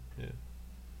 characters.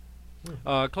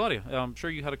 Yeah. Claudia, I'm sure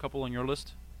you had a couple on your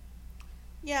list.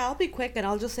 Yeah, I'll be quick, and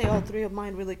I'll just say all three of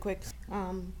mine really quick.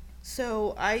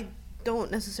 So I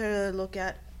don't necessarily look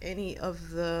at any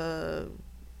of the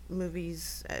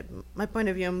movies. My point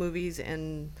of view on movies,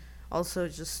 and also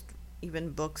just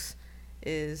even books,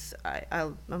 is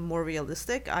I'm more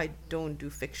realistic. I don't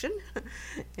do fiction,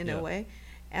 in Yeah. a way.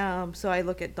 So I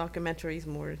look at documentaries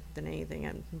more than anything.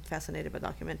 I'm fascinated by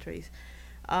documentaries.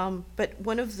 But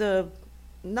one of the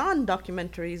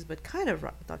non-documentaries, but kind of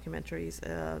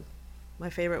documentaries, my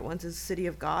favorite ones is City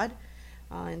of God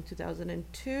in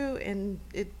 2002, and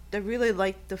I really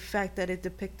liked the fact that it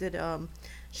depicted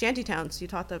shantytowns. You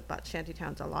talked about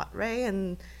shantytowns a lot, Ray,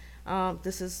 and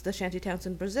this is the shantytowns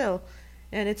in Brazil,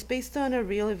 and it's based on a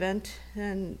real event,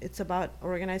 and it's about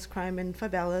organized crime in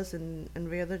favelas in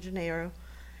Rio de Janeiro,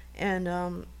 and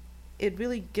it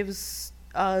really gives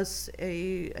us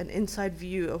an inside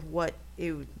view of what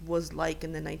it was like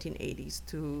in the 1980s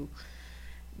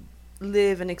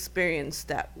live and experience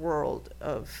that world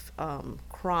of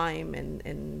crime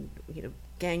and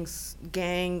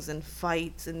gangs and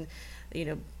fights and you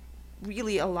know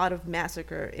really a lot of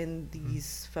massacre in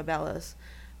these favelas.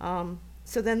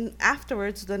 So then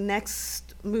afterwards, the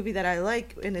next movie that I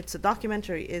like, and it's a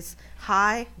documentary, is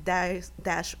High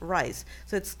Dash Rise.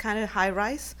 So it's kind of high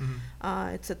rise.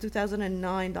 It's a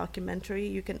 2009 documentary.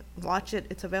 You can watch it.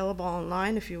 It's available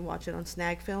online if you watch it on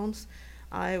Snag Films.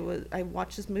 I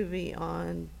watched this movie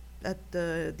at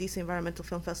the DC Environmental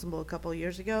Film Festival a couple of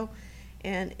years ago,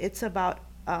 and it's about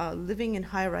living in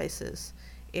high rises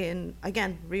in,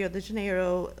 again, Rio de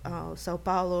Janeiro, Sao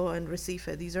Paulo, and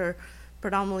Recife. These are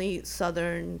predominantly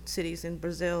southern cities in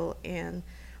Brazil, and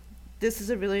this is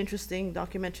a really interesting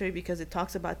documentary because it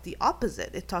talks about the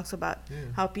opposite. It talks about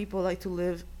how people like to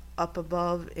live up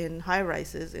above in high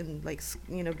rises in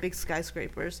big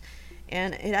skyscrapers,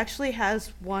 and it actually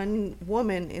has one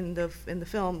woman in the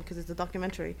film, because it's a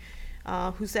documentary,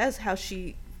 who says how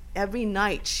every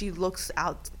night she looks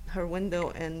out her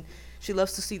window and she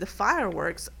loves to see the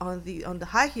fireworks on the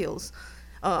high hills.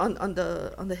 On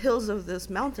the hills of these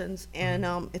mountains, and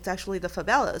it's actually the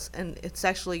favelas, and it's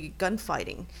actually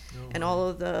gunfighting, and all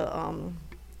of the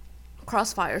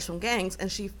crossfires from gangs,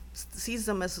 and she sees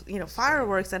them as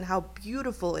fireworks and how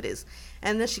beautiful it is,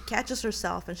 and then she catches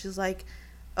herself and she's like,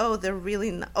 oh, they're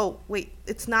really oh wait,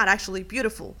 it's not actually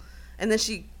beautiful, and then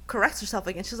she corrects herself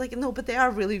again. She's like, no, but they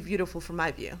are really beautiful from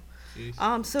my view.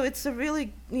 So it's a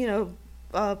really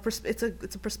it's a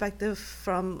perspective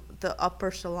from the upper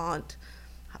echelon,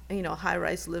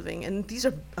 high-rise living, and these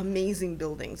are amazing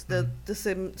buildings. The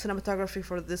cinematography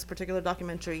for this particular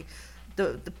documentary,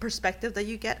 the perspective that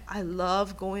you get, I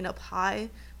love going up high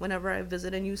whenever I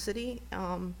visit a new city,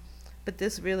 but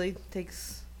this really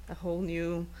takes a whole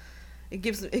new, it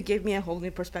gave me a whole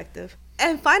new perspective.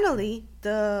 And finally,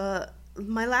 the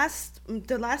last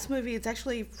movie, it's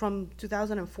actually from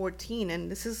 2014,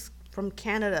 and this is from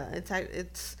Canada.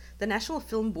 It's the National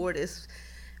Film Board is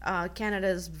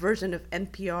Canada's version of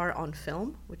NPR on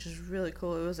film, which is really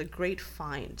cool. It was a great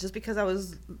find, just because I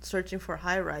was searching for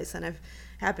high rise and I've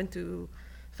happened to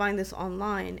find this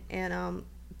online, and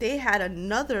they had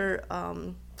another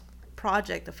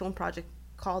project, a film project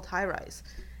called High Rise,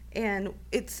 and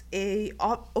it's a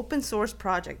open source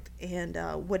project, and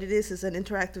what it is an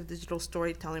interactive digital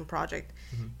storytelling project,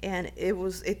 and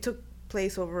it took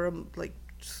place over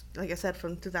like I said,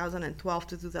 from 2012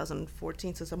 to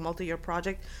 2014. So it's a multi-year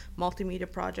project,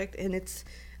 multimedia project, and it's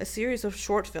a series of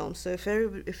short films. So if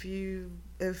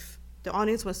the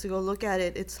audience wants to go look at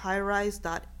it, it's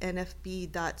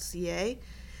highrise.nfb.ca,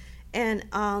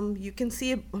 and you can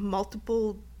see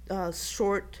multiple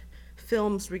short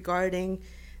films regarding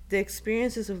the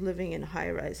experiences of living in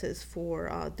high rises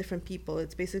for different people.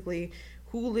 It's basically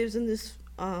who lives in this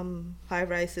high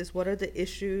rises, what are the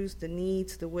issues, the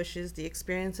needs, the wishes, the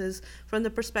experiences, from the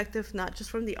perspective not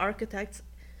just from the architects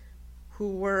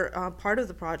who were part of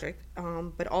the project,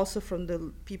 but also from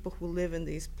the people who live in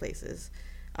these places.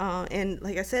 And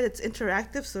like I said, it's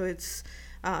interactive, so it's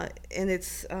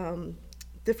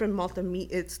different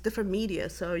media,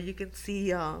 so you can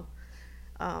see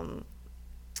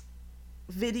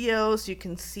videos, you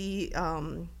can see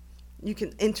you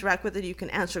can interact with it, you can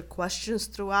answer questions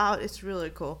throughout. It's really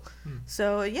cool.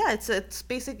 So yeah, it's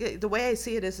basically, the way I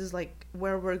see it is like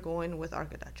where we're going with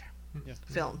architecture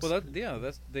films. Well,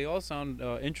 they all sound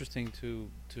interesting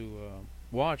to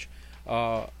watch.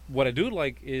 What I do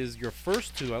like is your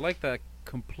first two. I like that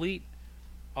complete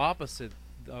opposite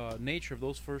nature of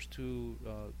those first two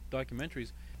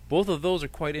documentaries. Both of those are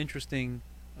quite interesting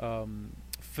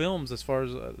films as far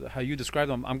as how you describe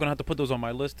them. I'm gonna have to put those on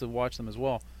my list to watch them as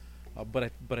well.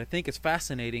 But I think it's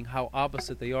fascinating how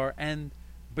opposite they are, and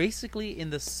basically in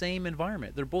the same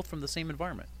environment. They're both from the same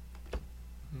environment.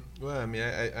 Well, I mean,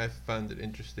 I found it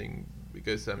interesting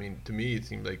because, I mean, to me it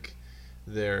seemed like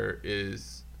there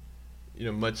is,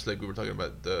 much like we were talking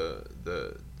about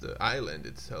the island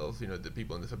itself. The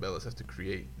people in the favelas have to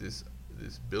create these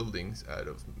buildings out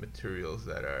of materials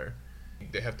that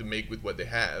they have to make with what they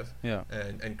have,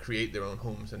 and create their own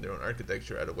homes and their own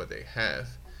architecture out of what they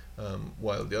have.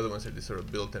 While the other ones are this sort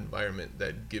of built environment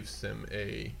that gives them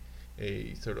a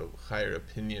sort of higher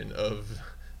opinion of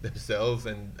themselves,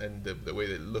 and the way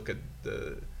they look at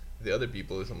the other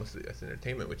people is almost as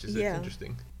entertainment, which is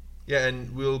interesting. Yeah,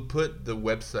 and we'll put the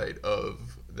website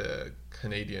of the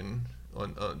Canadian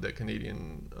on the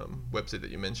Canadian website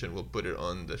that you mentioned. We'll put it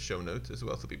on the show notes as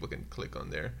well, so people can click on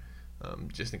there,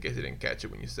 just in case they didn't catch it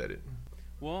when you said it.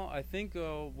 Well, I think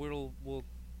we'll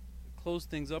close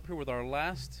things up here with our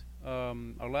last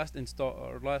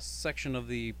section of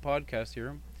the podcast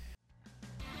here.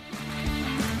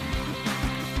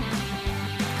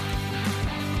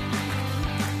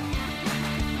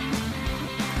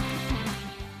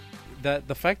 that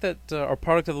the fact that our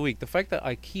product of the week, the fact that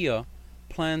IKEA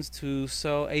plans to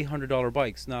sell $800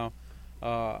 bikes. Now,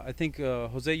 I think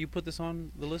Jose, you put this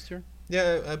on the list here.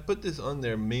 Yeah, I put this on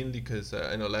there mainly because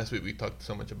I know last week we talked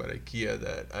so much about IKEA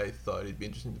that I thought it'd be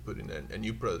interesting to put in a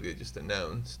new product they just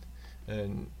announced.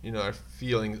 And, our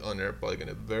feelings on it are probably going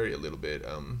to vary a little bit.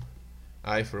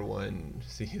 I, for one,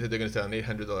 see that they're going to sell an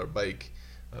 $800 bike.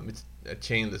 It's a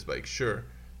chainless bike, sure,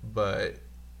 but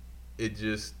it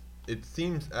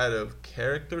seems out of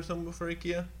character somewhat for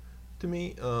IKEA to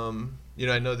me.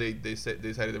 I know they decided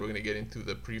they were going to get into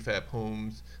the prefab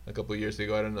homes a couple of years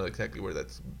ago. I don't know exactly where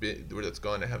that's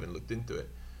gone. I haven't looked into it,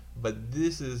 but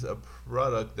this is a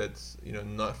product that's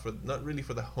not really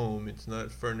for the home. It's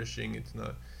not furnishing. It's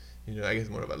not I guess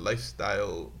more of a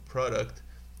lifestyle product,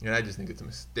 and I just think it's a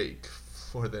mistake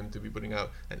for them to be putting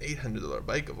out an $800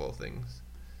 bike of all things.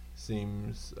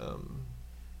 Seems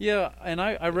Yeah, and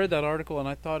I read that article and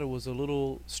I thought it was a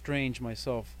little strange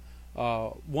myself.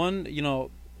 One,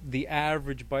 the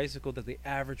average bicycle that the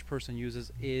average person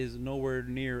uses is nowhere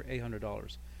near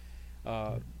 $800.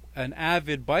 An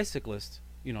avid bicyclist,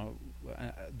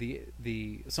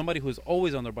 the somebody who is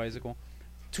always on their bicycle,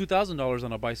 $2,000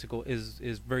 on a bicycle is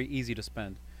very easy to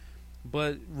spend.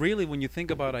 But really, when you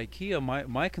think about IKEA,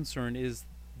 my concern is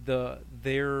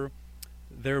their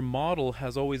model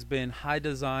has always been high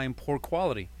design, poor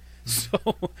quality. So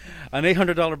an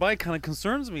 $800 bike kind of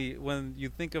concerns me when you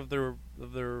think of their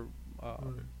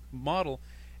model.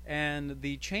 And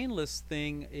the chainless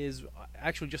thing is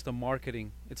actually just a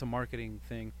marketing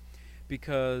thing,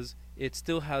 because it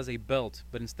still has a belt,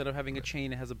 but instead of having a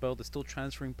chain, it has a belt. It's still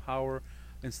transferring power.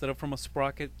 Instead of from a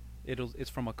sprocket, it's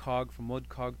from a cog, from one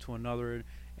cog to another,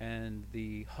 and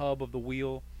the hub of the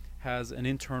wheel has an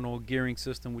internal gearing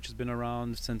system which has been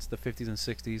around since the 50s and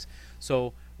 60s.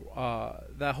 So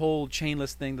that whole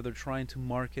chainless thing that they're trying to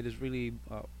market is really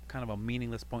kind of a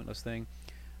meaningless, pointless thing.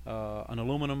 An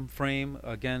aluminum frame,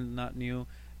 again, not new.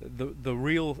 The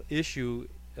real issue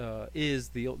is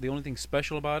the only thing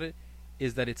special about it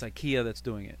is that it's IKEA that's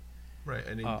doing it. Right,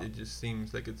 and it just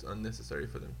seems like it's unnecessary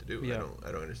for them to do. Yeah.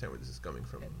 I don't understand where this is coming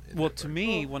from. Well, to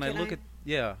me, when I look at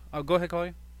go ahead,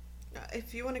 Collier.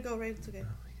 If you want to go right, it's okay.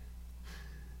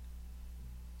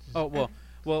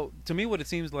 Well, to me, what it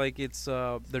seems like it's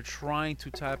they're trying to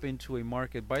tap into a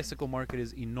market. Bicycle market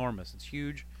is enormous; it's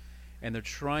huge, and they're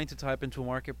trying to tap into a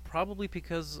market probably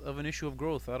because of an issue of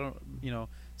growth. I don't,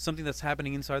 something that's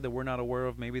happening inside that we're not aware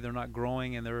of. Maybe they're not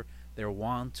growing, and they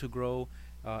want to grow.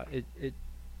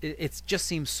 It just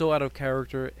seems so out of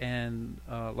character, and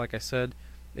like I said,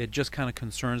 it just kind of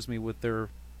concerns me with their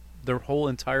whole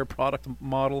entire product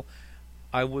model.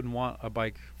 I wouldn't want a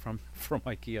bike from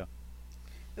IKEA.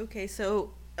 Okay,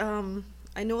 so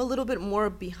I know a little bit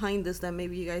more behind this that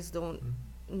maybe you guys don't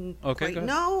quite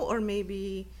know, or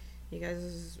maybe you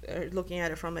guys are looking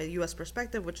at it from a U.S.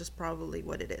 perspective, which is probably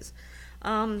what it is.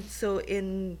 So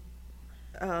in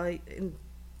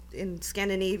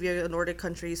Scandinavia, Nordic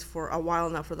countries, for a while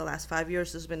now, for the last 5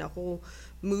 years, there's been a whole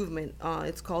movement.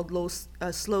 It's called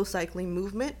slow cycling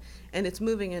movement, and it's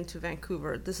moving into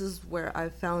Vancouver. This is where I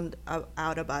found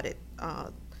out about it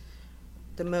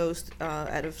the most,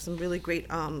 out of some really great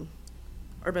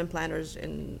urban planners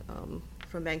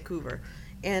from Vancouver.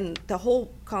 And the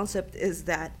whole concept is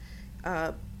that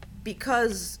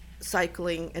because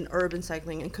cycling and urban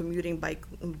cycling and commuting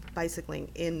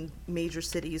bicycling in major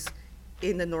cities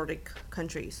in the Nordic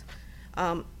countries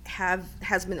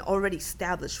has been already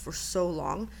established for so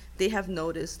long, they have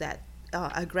noticed that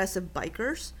aggressive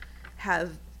bikers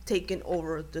have taken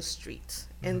over the streets,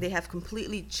 and they have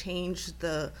completely changed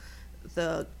the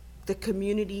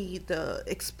community, the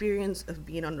experience of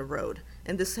being on the road.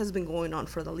 And this has been going on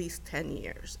for at least 10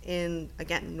 years in,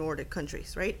 again, Nordic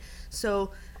countries, right?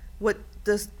 So what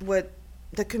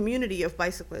the community of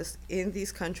bicyclists in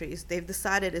these countries, they've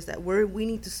decided is that we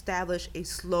need to establish a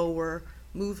slower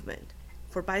movement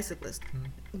for bicyclists.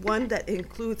 One that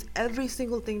includes every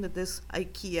single thing that this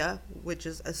IKEA, which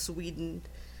is a Sweden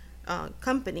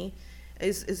company,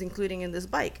 is including in this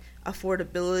bike.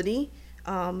 Affordability,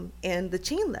 and the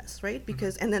chainless, right?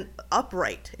 Because and then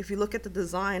upright. If you look at the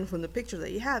design from the picture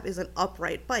that you have, is an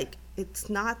upright bike. It's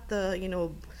not the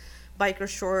biker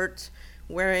shorts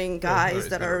wearing guys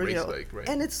that are bike, right?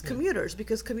 And it's commuters,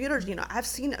 because commuters, I've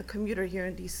seen a commuter here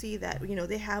in DC that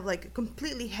they have like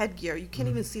completely headgear. You can't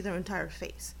even see their entire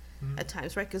face at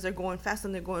times, right? Because they're going fast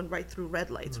and they're going right through red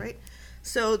lights, right?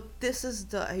 So this is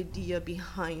the idea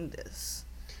behind this.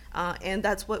 And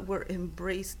that's what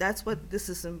that's what this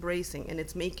is embracing, and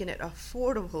it's making it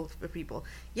affordable for people.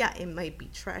 Yeah, it might be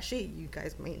trashy, you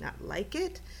guys may not like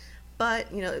it,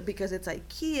 but because it's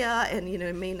IKEA, and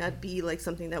it may not be like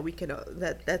something that we can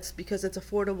that's because it's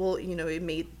affordable, it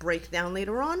may break down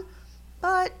later on,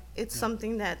 but it's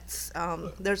something that's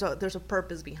there's a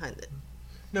purpose behind it.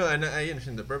 No, and I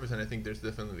understand the purpose, and I think there's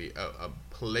definitely a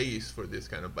place for this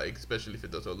kind of bike, especially if it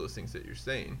does all those things that you're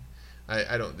saying.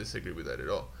 I don't disagree with that at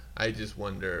all. I just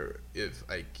wonder if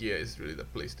IKEA is really the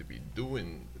place to be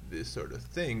doing this sort of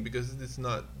thing, because it's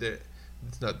not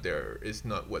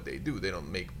what they do. They don't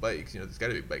make bikes. There's got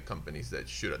to be bike companies that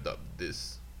should adopt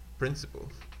this principle.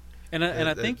 And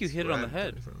I think you hit it on the I'm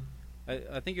head. coming from.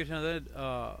 I think you're saying that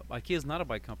IKEA is not a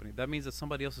bike company. That means that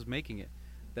somebody else is making it.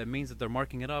 That means that they're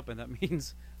marking it up, and that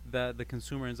means that the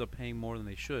consumer ends up paying more than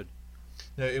they should.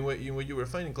 Now, in what you were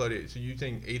finding, Claudia, so you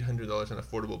think $800 an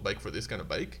affordable bike for this kind of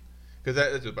bike? Because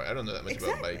that's I don't know that much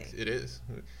about bikes. It is.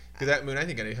 Because when I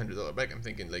think an $800 bike, I'm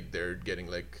thinking like they're getting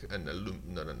like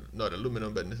not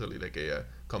aluminum, but necessarily like a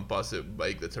composite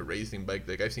bike that's a racing bike.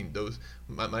 Like I've seen those.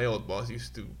 My old boss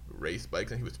used to race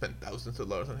bikes, and he would spend thousands of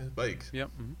dollars on his bikes. Yep.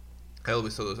 Mm-hmm. I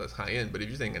always saw those as high end, but if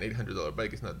you're saying an $800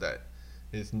 bike is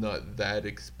not that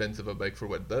expensive a bike for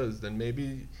what it does, then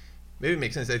maybe it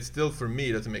makes sense. It's still, for me,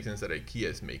 it doesn't make sense that IKEA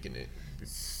is making it.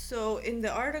 So in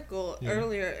the article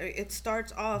earlier, it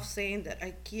starts off saying that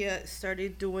IKEA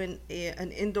started doing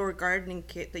an indoor gardening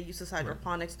kit that uses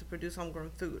hydroponics to produce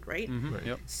homegrown food, right? Mm-hmm. Right.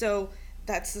 Yep. So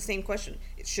that's the same question.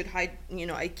 Should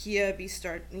IKEA be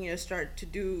start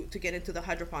to get into the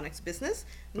hydroponics business?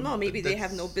 No, maybe they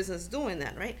have no business doing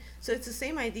that, right? So it's the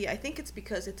same idea. I think it's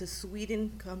because it's a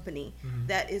Sweden company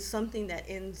that is something that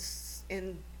in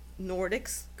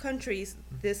Nordics countries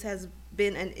this has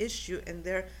been an issue, and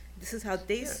this is how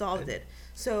they solved it.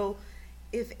 So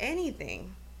if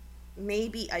anything,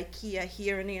 maybe IKEA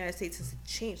here in the United States has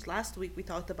changed. Last week we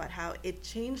talked about how it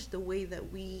changed the way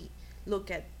that we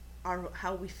look at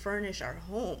how we furnish our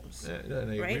homes,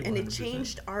 right? And it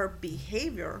changed our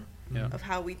behavior of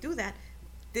how we do that.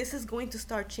 This is going to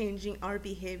start changing our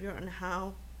behavior on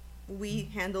how we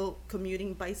handle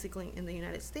commuting, bicycling in the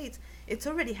United States. It's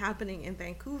already happening in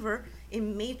Vancouver. It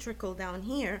may trickle down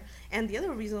here. And the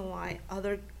other reason why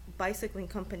other bicycling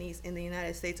companies in the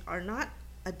United States are not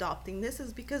adopting this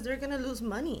is because they're going to lose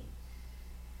money,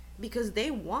 because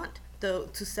they want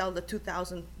to sell the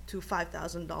 $2,000 to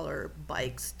 $5,000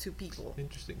 bikes to people.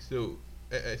 Interesting. So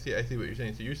I see what you're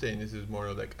saying. So you're saying this is more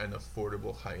of like an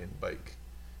affordable high-end bike,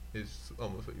 is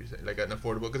almost what you're saying, like an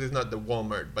affordable, because it's not the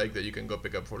Walmart bike that you can go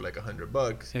pick up for like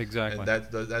 $100. Exactly. And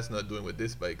that's not doing what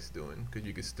this bike's doing, because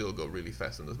you can still go really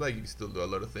fast on those bikes. You can still do a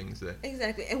lot of things that.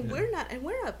 Exactly. And we're not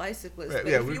bicyclists. Right,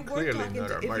 But yeah, if we're you were clearly talking not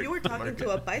to, our if you were talking market.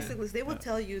 to a bicyclist, they will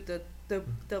tell you that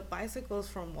the bicycles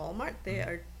from Walmart,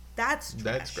 that's trash.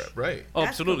 That's crap, right? Oh, That's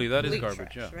absolutely, that is complete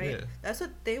garbage. trash, Yeah. right? Yeah. That's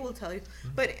what they will tell you.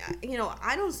 But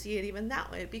I don't see it even that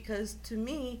way, because to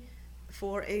me,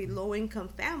 for a low-income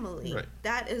family,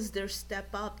 that is their step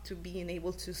up to being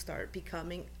able to start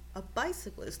becoming a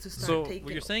bicyclist, to start So taking.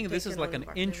 what you're saying, this is like an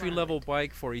entry-level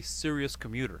bike for a serious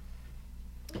commuter.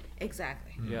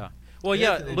 Exactly. Yeah. Well, Yeah,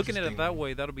 yeah, that's an looking at it that interesting-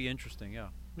 way, that'll be interesting. Yeah.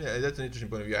 Yeah, that's an interesting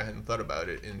point of view. I hadn't thought about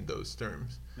it in those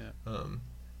terms. Yeah.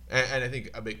 And I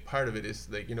think a big part of it is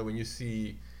like, when you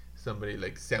see somebody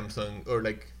like Samsung, or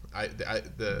like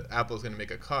the Apple's gonna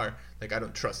make a car, like I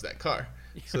don't trust that car.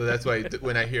 So that's why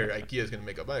when I hear IKEA's gonna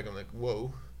make a bike, I'm like,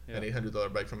 whoa, an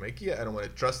 $800 bike from IKEA. I don't want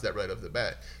to trust that right off the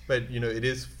bat. But it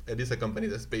is a company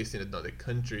that's based in another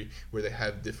country where they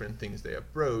have different things they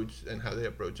approach, and how they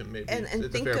approach them. Maybe And it's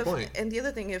think a fair of point. and the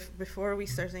other thing, if before we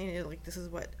start saying it, like this is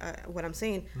what I'm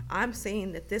saying, I'm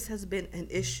saying that this has been an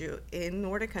issue in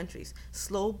Nordic countries.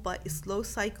 Slow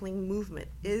cycling movement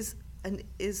is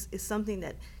something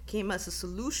that came as a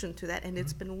solution to that, and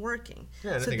it's been working.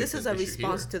 Yeah, and I so think this it's is an a issue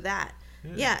response here. to that.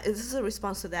 Yeah, this is a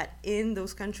response to that in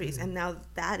those countries, and now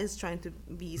that is trying to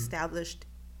be established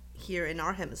here in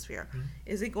our hemisphere.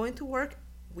 Is it going to work?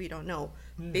 We don't know.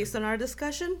 Based on our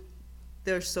discussion,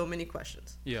 there's so many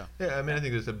questions. Yeah. Yeah, I mean, I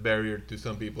think there's a barrier to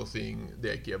some people seeing the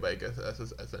IKEA bike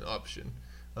as an option,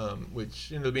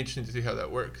 which it'll be interesting to see how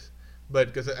that works. But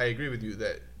because I agree with you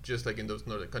that just like in those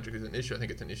northern countries it's an issue, I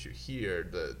think it's an issue here.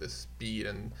 The speed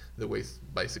and the way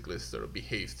bicyclists sort of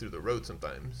behave through the road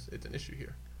sometimes, it's an issue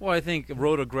here. Well, I think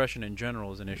road aggression in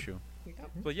general is an issue.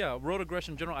 Yep. But yeah, road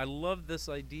aggression in general, I love this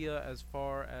idea as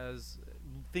far as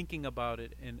thinking about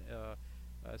it in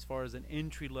as far as an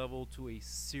entry level to a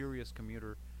serious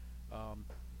commuter.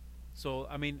 So,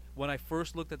 I mean, when I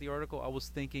first looked at the article, I was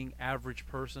thinking average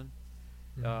person,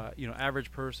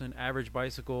 average person, average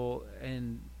bicycle,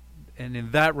 and in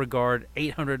that regard,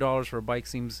 $800 for a bike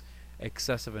seems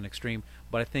excessive and extreme.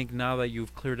 But I think now that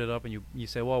you've cleared it up and you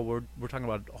say, well, we're talking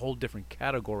about a whole different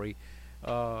category,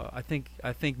 I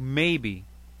think maybe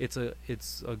it's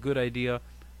a good idea.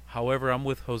 However, I'm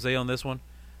with Jose on this one.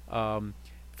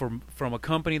 From a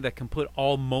company that can put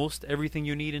almost everything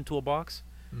you need into a box,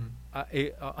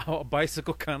 a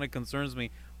bicycle kind of concerns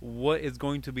me. What is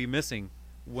going to be missing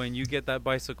when you get that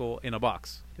bicycle in a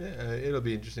box? Yeah, it'll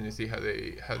be interesting to see how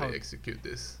they execute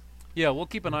this. Yeah, we'll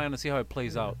keep an eye on and see how it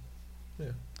plays out. Yeah.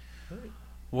 All right.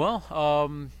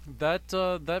 Well,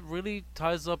 that really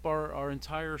ties up our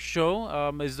entire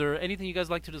show. Is there anything you guys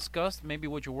like to discuss? Maybe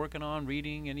what you're working on,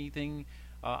 reading, anything?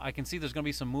 I can see there's going to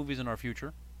be some movies in our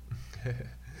future.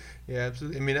 Yeah,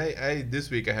 absolutely. I mean, I this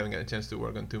week I haven't got a chance to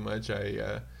work on too much.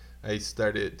 I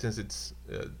started, since it's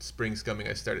spring's coming,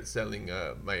 I started selling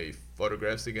my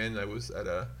photographs again. I was at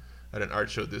an art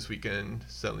show this weekend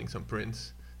selling some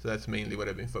prints. So that's mainly what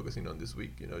I've been focusing on this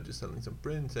week, just selling some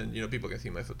prints. And, people can see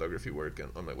my photography work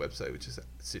on my website, which is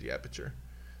City Aperture.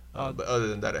 But other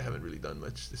than that, I haven't really done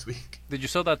much this week. Did you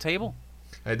sell that table?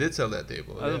 I did sell that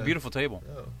table. That's a beautiful table.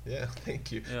 Oh, yeah,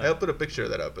 thank you. Yeah. I'll put a picture of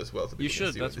that up as well. So you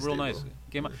should. That's real nice.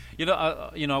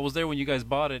 I was there when you guys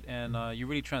bought it, and you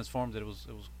really transformed it. It was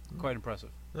quite impressive.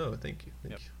 Oh, thank you.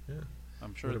 Thank you. Yeah.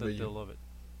 I'm sure that they'll love it.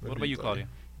 What about you, Claudia?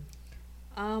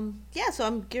 So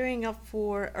I'm gearing up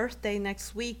for Earth Day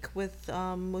next week with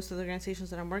most of the organizations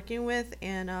that I'm working with,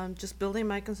 and just building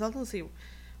my consultancy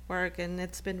work, and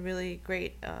it's been really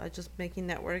great, just making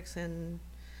networks and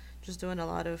just doing a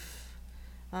lot of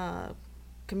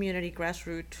community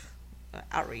grassroots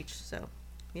outreach. So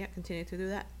yeah, continue to do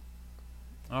that.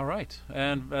 All right.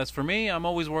 And as for me, I'm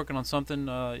always working on something.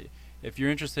 If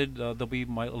you're interested, there'll be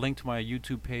my link to my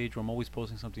YouTube page where I'm always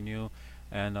posting something new,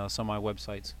 and some of my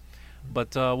websites.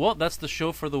 But that's the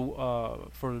show for the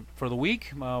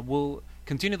week. We'll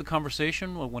continue the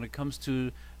conversation when it comes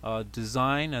to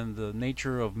design and the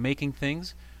nature of making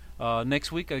things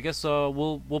next week. I guess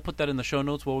we'll put that in the show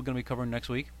notes. What we're going to be covering next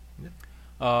week. Yeah.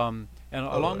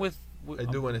 Along with I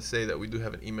do want to say that we do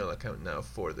have an email account now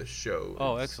for the show.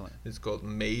 Oh, excellent! It's called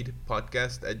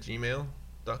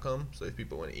madepodcast@gmail.com. So if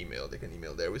people want to email, they can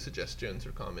email there with suggestions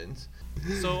or comments.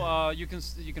 So you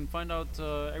can find out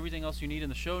everything else you need in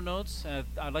the show notes.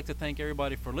 I'd like to thank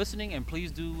everybody for listening, and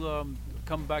please do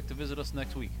come back to visit us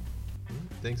next week.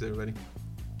 Thanks, everybody.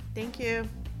 Thank you.